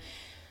 the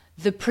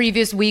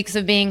previous weeks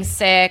of being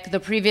sick, the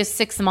previous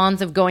 6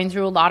 months of going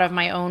through a lot of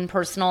my own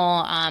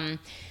personal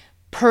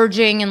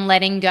purging and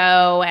letting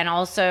go, and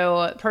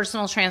also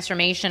personal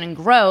transformation and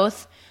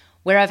growth,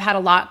 where I've had a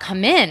lot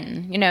come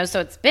in, so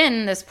it's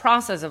been this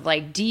process of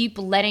like deep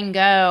letting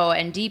go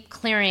and deep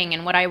clearing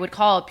and what I would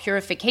call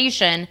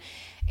purification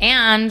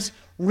and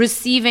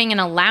receiving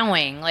and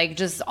allowing, like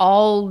just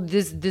all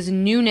this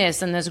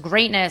newness and this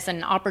greatness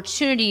and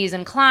opportunities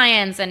and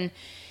clients and,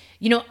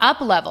 up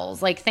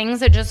levels, like things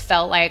that just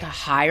felt like a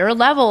higher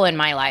level in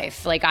my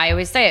life. Like I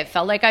always say, it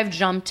felt like I've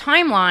jumped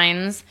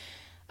timelines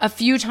a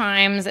few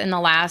times in the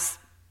last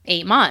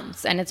 8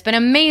 months, and it's been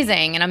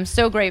amazing, and I'm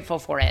so grateful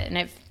for it. And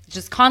it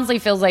just constantly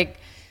feels like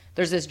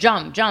there's this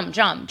jump.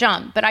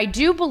 But I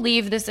do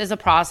believe this is a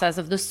process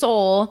of the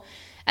soul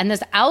and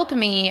this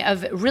alchemy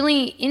of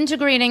really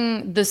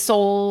integrating the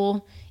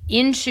soul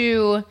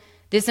into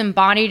this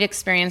embodied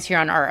experience here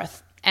on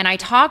earth. And I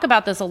talk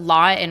about this a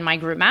lot in my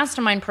group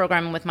mastermind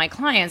program with my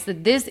clients,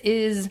 that this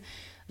is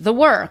the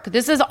work.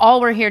 This is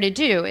all we're here to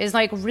do, is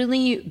like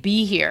really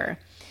be here,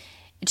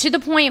 to the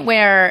point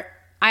where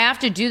I have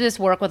to do this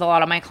work with a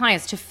lot of my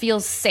clients to feel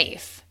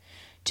safe,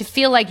 to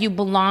feel like you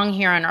belong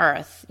here on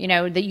earth,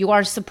 that you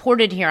are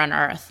supported here on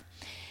earth.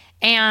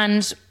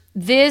 And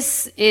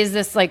this is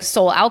this like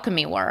soul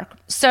alchemy work.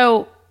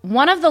 So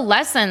one of the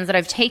lessons that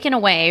I've taken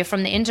away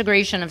from the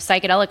integration of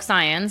psychedelic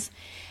science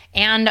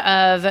and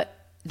of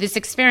this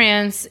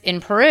experience in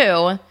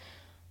Peru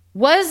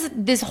was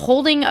this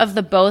holding of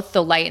both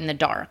the light and the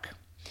dark.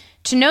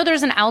 To know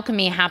there's an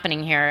alchemy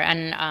happening here.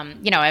 And,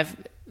 I have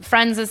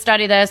friends that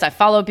study this. I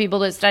follow people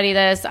that study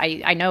this.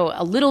 I know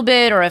a little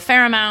bit or a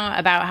fair amount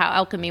about how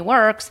alchemy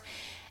works.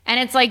 And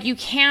it's like we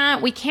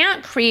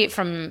can't create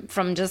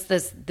from just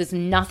this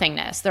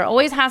nothingness. There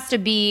always has to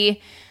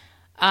be,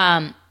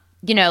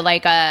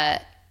 like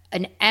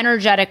an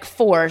energetic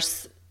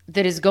force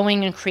that is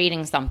going and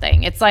creating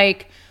something. It's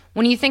like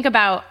when you think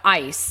about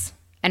ice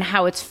and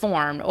how it's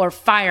formed, or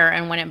fire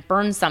and when it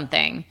burns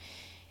something,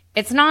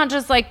 it's not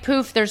just like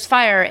poof, there's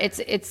fire.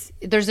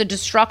 There's a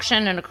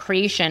destruction and a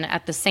creation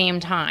at the same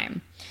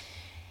time.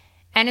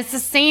 And it's the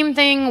same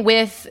thing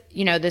with,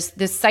 this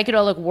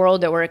psychedelic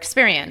world that we're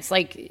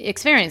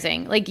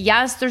experiencing. Like,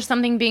 yes, there's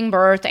something being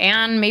birthed,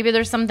 and maybe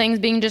there's some things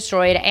being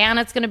destroyed, and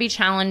it's going to be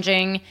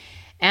challenging,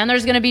 and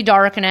there's going to be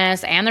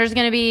darkness, and there's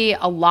going to be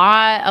a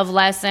lot of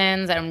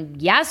lessons, and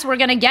yes, we're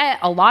going to get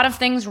a lot of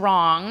things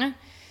wrong,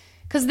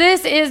 because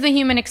this is the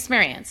human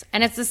experience.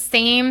 And it's the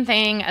same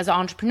thing as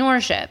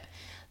entrepreneurship.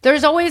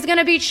 There's always going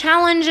to be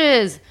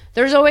challenges.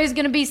 There's always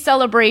going to be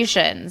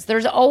celebrations.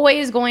 There's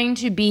always going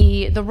to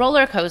be the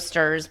roller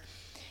coasters.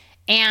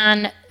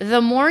 And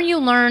the more you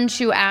learn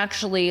to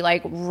actually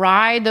like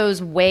ride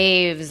those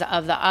waves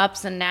of the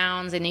ups and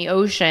downs in the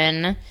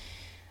ocean,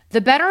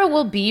 the better it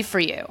will be for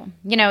you.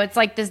 It's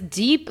like this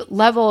deep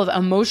level of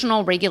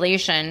emotional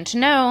regulation to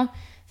know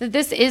that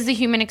this is the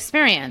human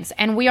experience,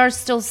 and we are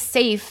still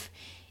safe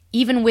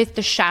even with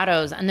the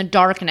shadows and the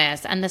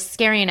darkness and the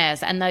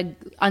scariness and the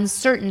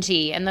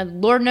uncertainty and the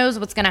Lord knows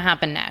what's going to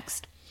happen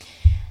next.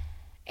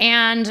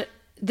 And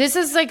this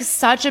is like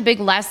such a big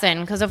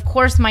lesson, because of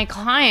course my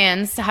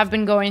clients have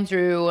been going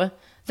through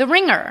the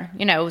ringer.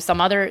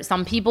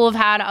 Some people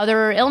have had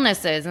other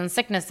illnesses and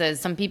sicknesses.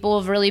 Some people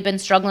have really been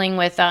struggling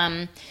with,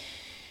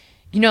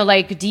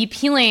 like deep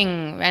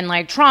healing and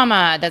like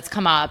trauma that's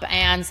come up.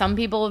 And some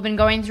people have been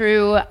going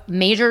through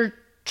major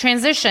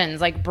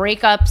transitions like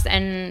breakups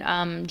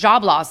and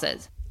job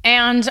losses.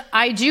 And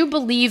I do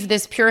believe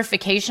this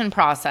purification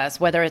process,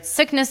 whether it's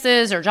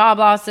sicknesses or job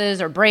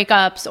losses or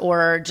breakups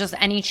or just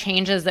any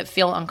changes that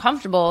feel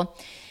uncomfortable,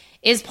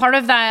 is part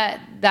of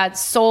that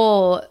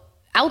soul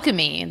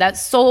alchemy, that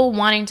soul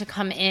wanting to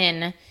come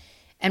in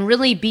and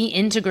really be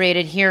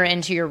integrated here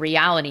into your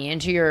reality,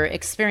 into your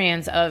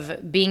experience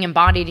of being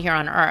embodied here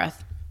on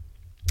earth.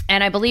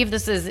 And I believe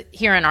this is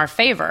here in our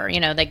favor,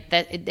 like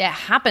that it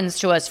happens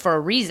to us for a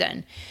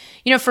reason.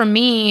 For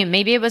me,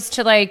 maybe it was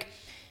to like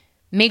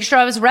make sure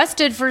I was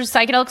rested for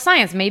psychedelic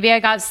science. Maybe I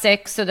got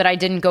sick so that I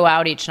didn't go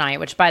out each night,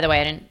 which by the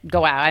way, I didn't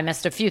go out. I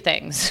missed a few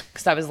things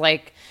because I was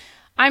like,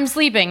 I'm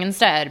sleeping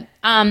instead.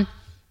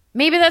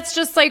 Maybe that's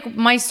just like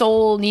my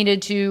soul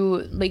needed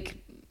to like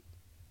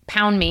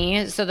pound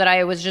me so that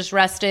I was just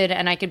rested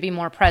and I could be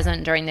more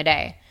present during the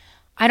day.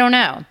 I don't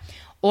know.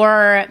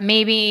 Or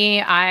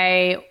maybe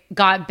I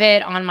got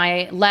bit on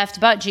my left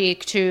butt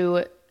cheek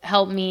to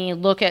help me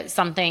look at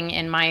something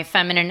in my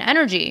feminine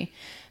energy.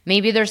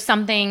 Maybe there's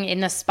something in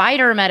the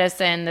spider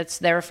medicine that's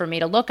there for me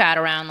to look at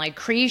around like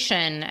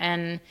creation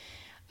and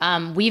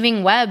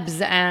weaving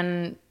webs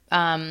and,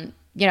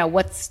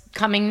 what's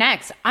coming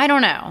next. I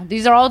don't know.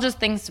 These are all just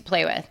things to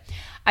play with.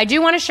 I do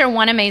want to share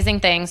one amazing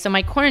thing. So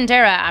my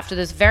curandera, after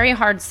this very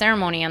hard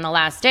ceremony on the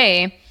last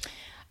day,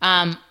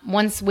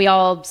 once we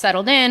all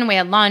settled in, we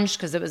had lunch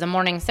because it was a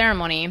morning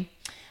ceremony.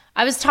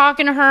 I was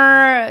talking to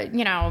her,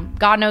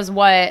 God knows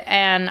what,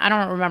 and I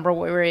don't remember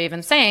what we were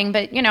even saying,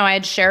 but, I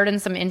had shared in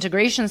some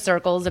integration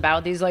circles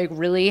about these like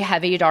really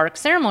heavy, dark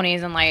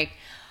ceremonies, and like,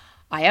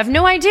 I have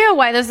no idea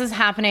why this is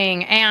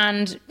happening,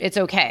 and it's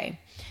okay.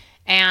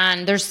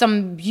 And there's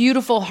some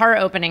beautiful heart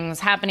openings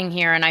happening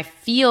here, and I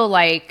feel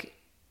like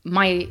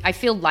I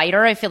feel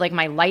lighter. I feel like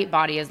my light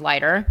body is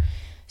lighter.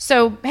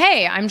 So,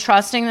 hey, I'm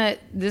trusting that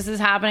this is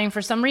happening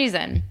for some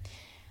reason.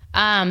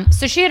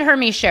 So she had heard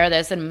me share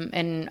this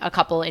in a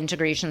couple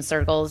integration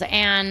circles.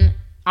 And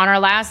on our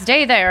last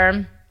day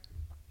there,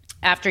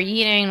 after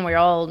eating, we were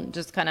all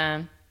just kind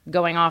of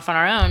going off on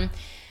our own.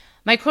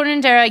 My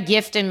curandera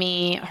gifted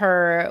me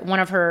one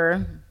of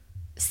her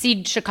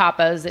seed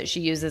chakapas that she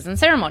uses in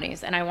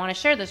ceremonies. And I want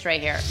to share this right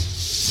here.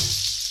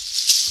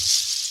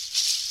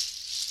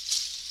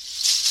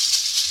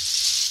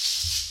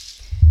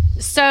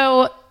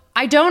 So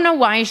I don't know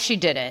why she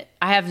did it.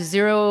 I have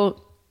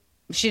zero...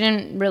 She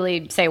didn't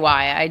really say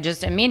why. I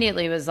just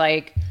immediately was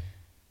like,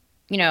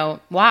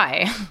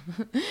 why?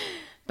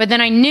 But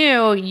then I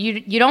knew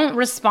you don't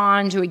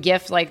respond to a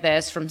gift like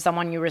this from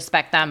someone you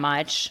respect that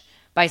much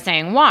by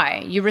saying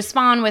why. You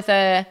respond with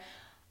a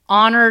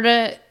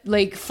honored,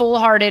 like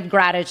full-hearted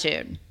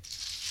gratitude.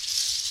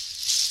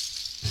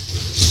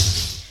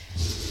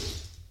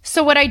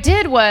 So what I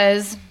did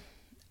was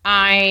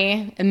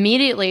I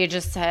immediately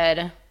just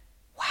said,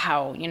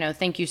 wow,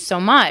 thank you so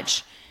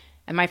much.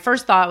 And my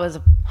first thought was,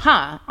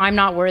 I'm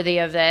not worthy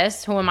of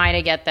this. Who am I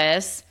to get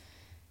this?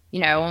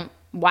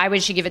 Why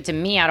would she give it to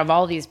me out of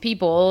all these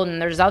people?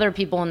 And there's other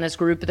people in this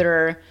group that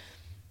are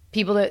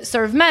people that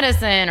serve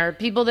medicine or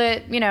people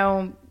that,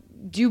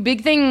 do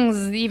big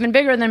things even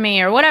bigger than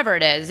me or whatever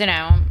it is. I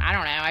don't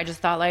know. I just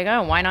thought like,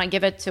 oh, why not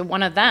give it to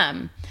one of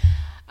them?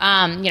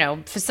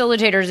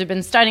 Facilitators have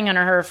been studying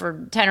under her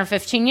for 10 or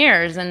 15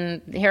 years.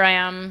 And here I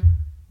am,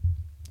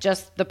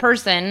 just the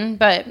person.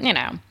 But,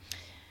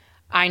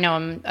 I know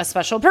I'm a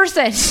special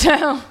person.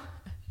 So,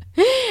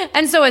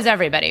 and so is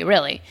everybody,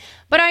 really.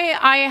 But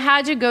I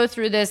had to go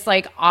through this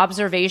like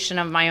observation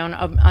of my own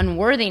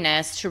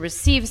unworthiness to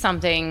receive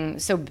something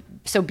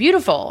so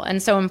beautiful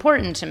and so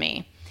important to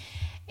me.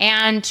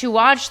 And to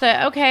watch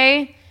that,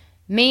 okay,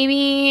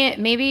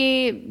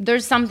 maybe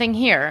there's something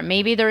here.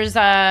 Maybe there's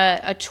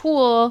a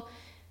tool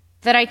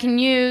that I can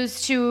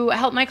use to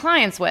help my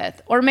clients with.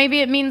 Or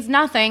maybe it means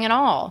nothing at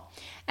all.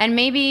 And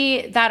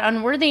maybe that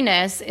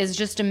unworthiness is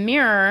just a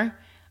mirror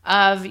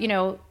of,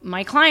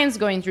 my clients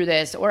going through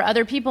this or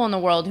other people in the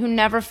world who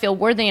never feel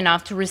worthy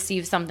enough to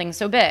receive something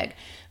so big,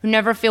 who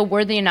never feel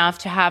worthy enough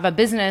to have a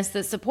business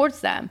that supports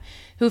them,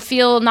 who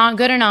feel not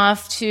good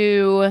enough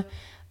to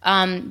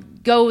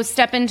go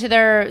step into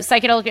their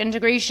psychedelic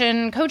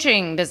integration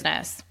coaching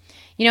business.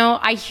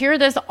 I hear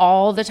this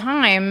all the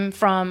time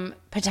from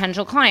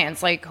potential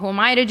clients. Like, who am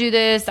I to do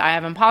this? I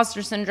have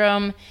imposter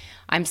syndrome.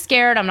 I'm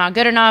scared. I'm not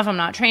good enough. I'm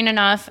not trained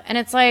enough. And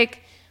it's like,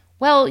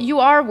 well, you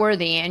are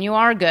worthy and you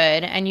are good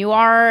and you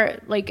are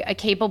like a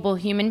capable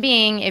human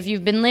being. If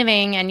you've been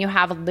living and you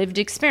have a lived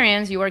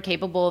experience, you are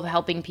capable of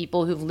helping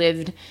people who've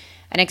lived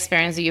an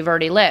experience that you've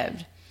already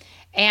lived.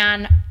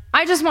 And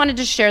I just wanted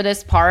to share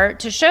this part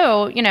to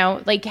show,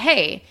 like,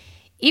 hey,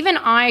 even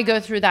I go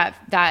through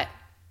that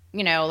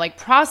like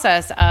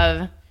process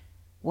of,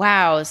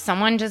 wow,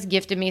 someone just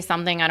gifted me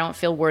something I don't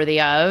feel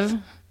worthy of.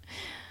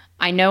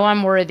 I know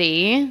I'm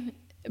worthy,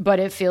 but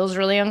it feels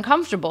really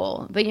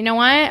uncomfortable. But you know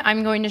what?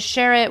 I'm going to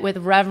share it with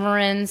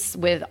reverence,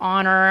 with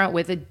honor,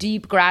 with a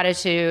deep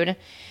gratitude,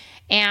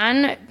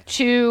 and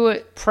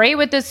to pray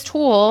with this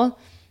tool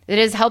that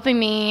is helping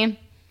me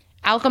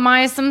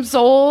alchemize some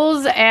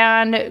souls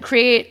and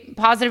create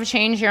positive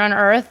change here on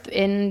earth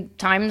in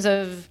times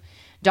of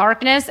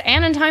darkness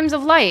and in times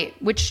of light,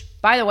 which,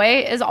 by the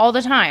way, is all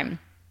the time.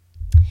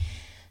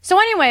 So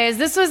anyways,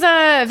 this was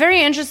a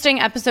very interesting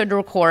episode to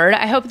record.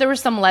 I hope there were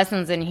some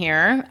lessons in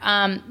here.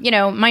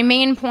 My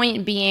main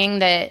point being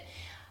that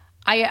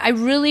I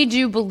really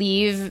do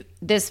believe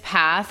this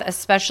path,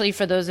 especially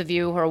for those of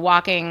you who are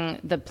walking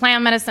the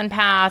plant medicine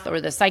path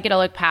or the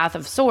psychedelic path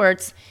of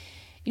sorts.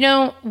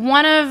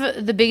 One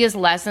of the biggest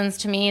lessons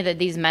to me that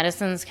these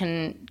medicines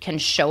can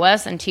show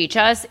us and teach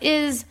us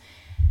is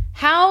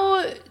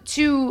how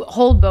to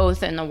hold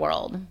both in the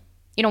world.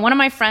 One of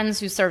my friends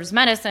who serves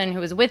medicine,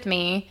 who was with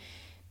me,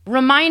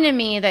 reminded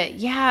me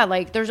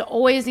that, there's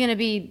always going to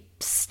be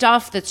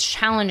stuff that's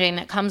challenging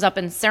that comes up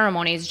in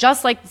ceremonies,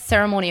 just like the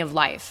ceremony of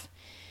life.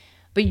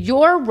 But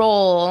your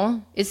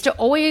role is to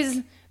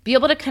always be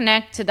able to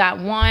connect to that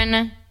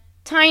one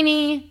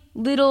tiny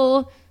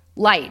little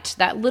light,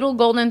 that little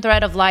golden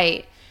thread of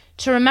light,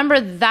 to remember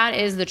that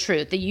is the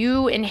truth, that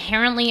you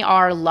inherently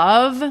are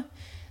love,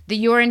 that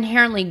you are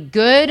inherently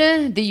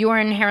good, that you are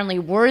inherently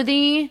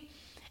worthy,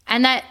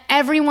 and that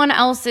everyone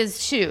else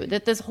is too,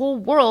 that this whole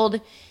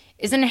world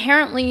is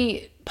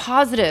inherently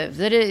positive,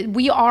 that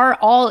we are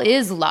all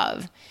is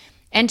love.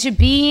 And to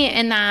be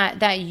in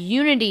that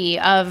unity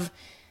of,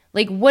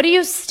 like, what do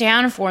you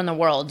stand for in the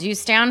world? Do you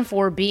stand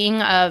for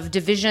being of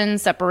division,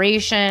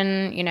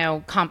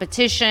 separation,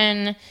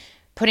 competition,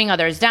 putting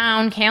others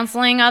down,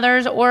 canceling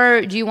others?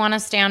 Or do you want to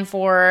stand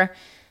for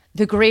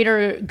the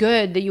greater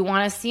good that you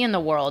want to see in the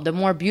world, the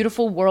more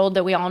beautiful world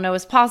that we all know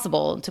is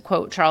possible, to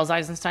quote Charles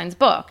Eisenstein's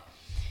book?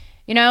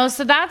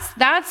 So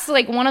that's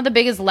like one of the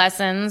biggest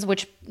lessons,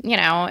 which,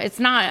 it's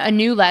not a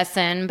new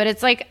lesson, but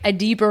it's like a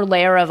deeper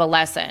layer of a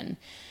lesson.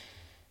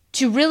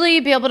 To really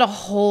be able to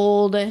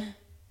hold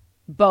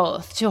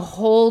both, to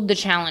hold the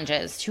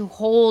challenges, to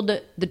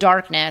hold the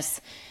darkness,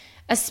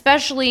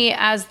 especially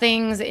as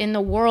things in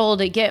the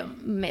world get,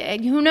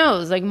 who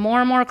knows, like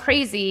more and more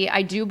crazy.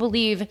 I do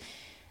believe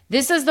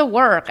this is the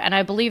work. And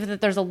I believe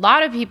that there's a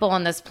lot of people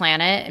on this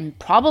planet, and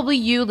probably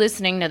you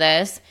listening to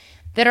this,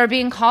 that are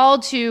being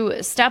called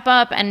to step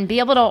up and be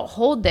able to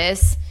hold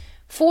this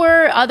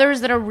for others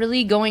that are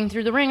really going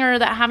through the ringer,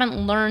 that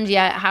haven't learned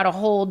yet how to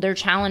hold their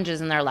challenges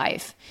in their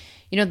life.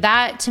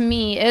 That to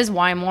me is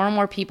why more and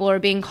more people are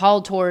being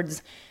called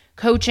towards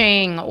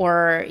coaching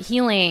or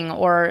healing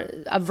or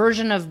a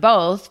version of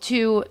both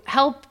to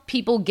help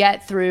people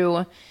get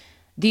through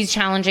these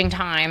challenging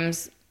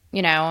times,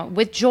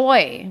 with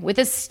joy, with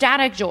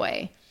ecstatic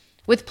joy,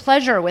 with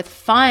pleasure, with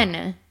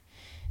fun,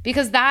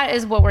 because that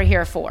is what we're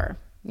here for.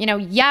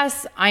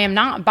 Yes, I am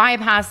not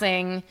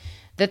bypassing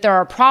that there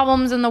are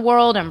problems in the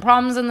world and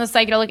problems in the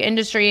psychedelic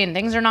industry and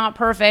things are not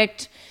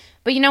perfect.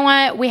 But you know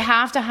what? We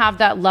have to have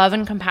that love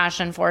and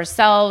compassion for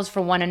ourselves,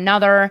 for one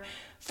another,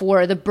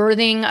 for the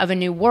birthing of a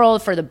new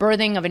world, for the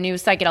birthing of a new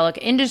psychedelic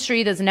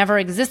industry that's never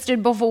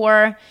existed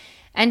before.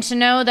 And to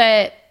know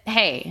that,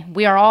 hey,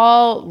 we are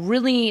all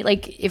really,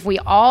 if we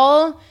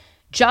all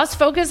just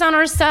focus on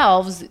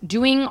ourselves,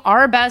 doing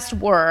our best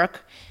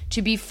work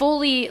to be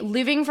fully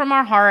living from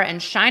our heart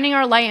and shining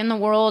our light in the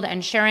world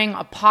and sharing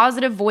a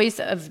positive voice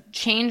of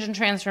change and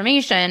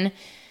transformation,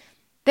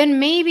 then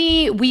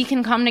maybe we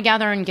can come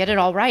together and get it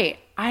all right.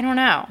 I don't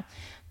know.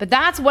 But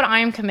that's what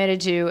I'm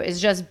committed to,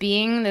 is just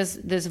being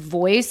this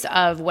voice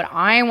of what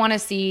I want to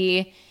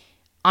see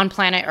on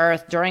planet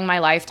Earth during my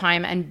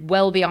lifetime and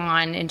well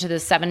beyond into the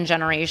 7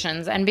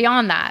 generations and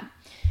beyond that.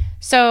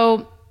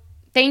 So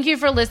thank you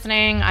for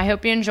listening. I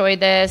hope you enjoyed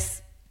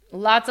this.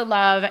 Lots of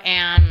love.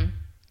 And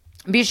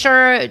be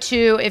sure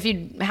to, if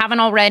you haven't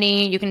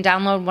already, you can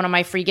download one of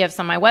my free gifts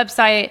on my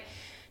website,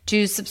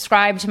 to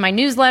subscribe to my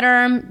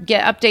newsletter,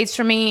 get updates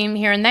from me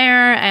here and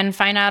there, and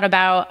find out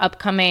about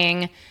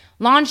upcoming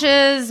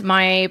launches.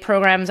 My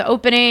program's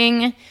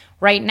opening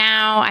right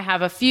now. I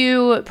have a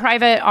few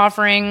private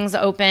offerings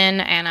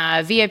open and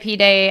a VIP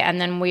day, and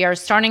then we are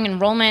starting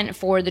enrollment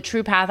for the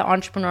True Path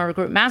Entrepreneur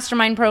Group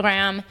Mastermind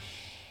program.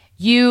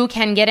 You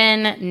can get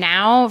in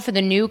now for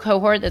the new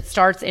cohort that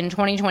starts in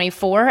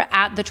 2024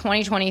 at the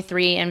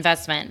 2023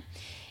 investment.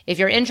 If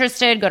you're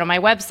interested, go to my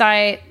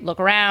website, look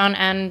around,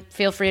 and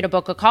feel free to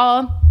book a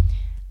call.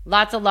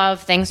 Lots of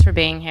love. Thanks for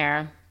being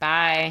here.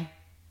 Bye.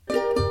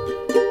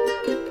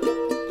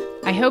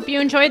 I hope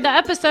you enjoyed the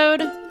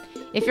episode.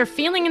 If you're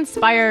feeling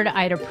inspired,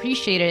 I'd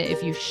appreciate it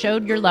if you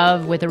showed your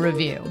love with a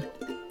review.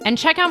 And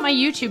check out my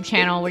YouTube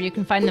channel where you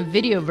can find the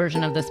video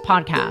version of this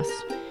podcast.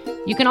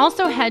 You can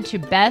also head to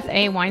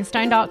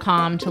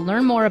bethaweinstein.com to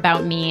learn more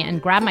about me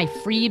and grab my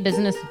free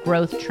business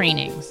growth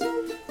trainings.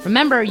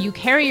 Remember, you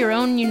carry your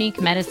own unique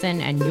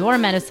medicine, and your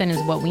medicine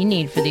is what we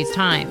need for these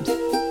times.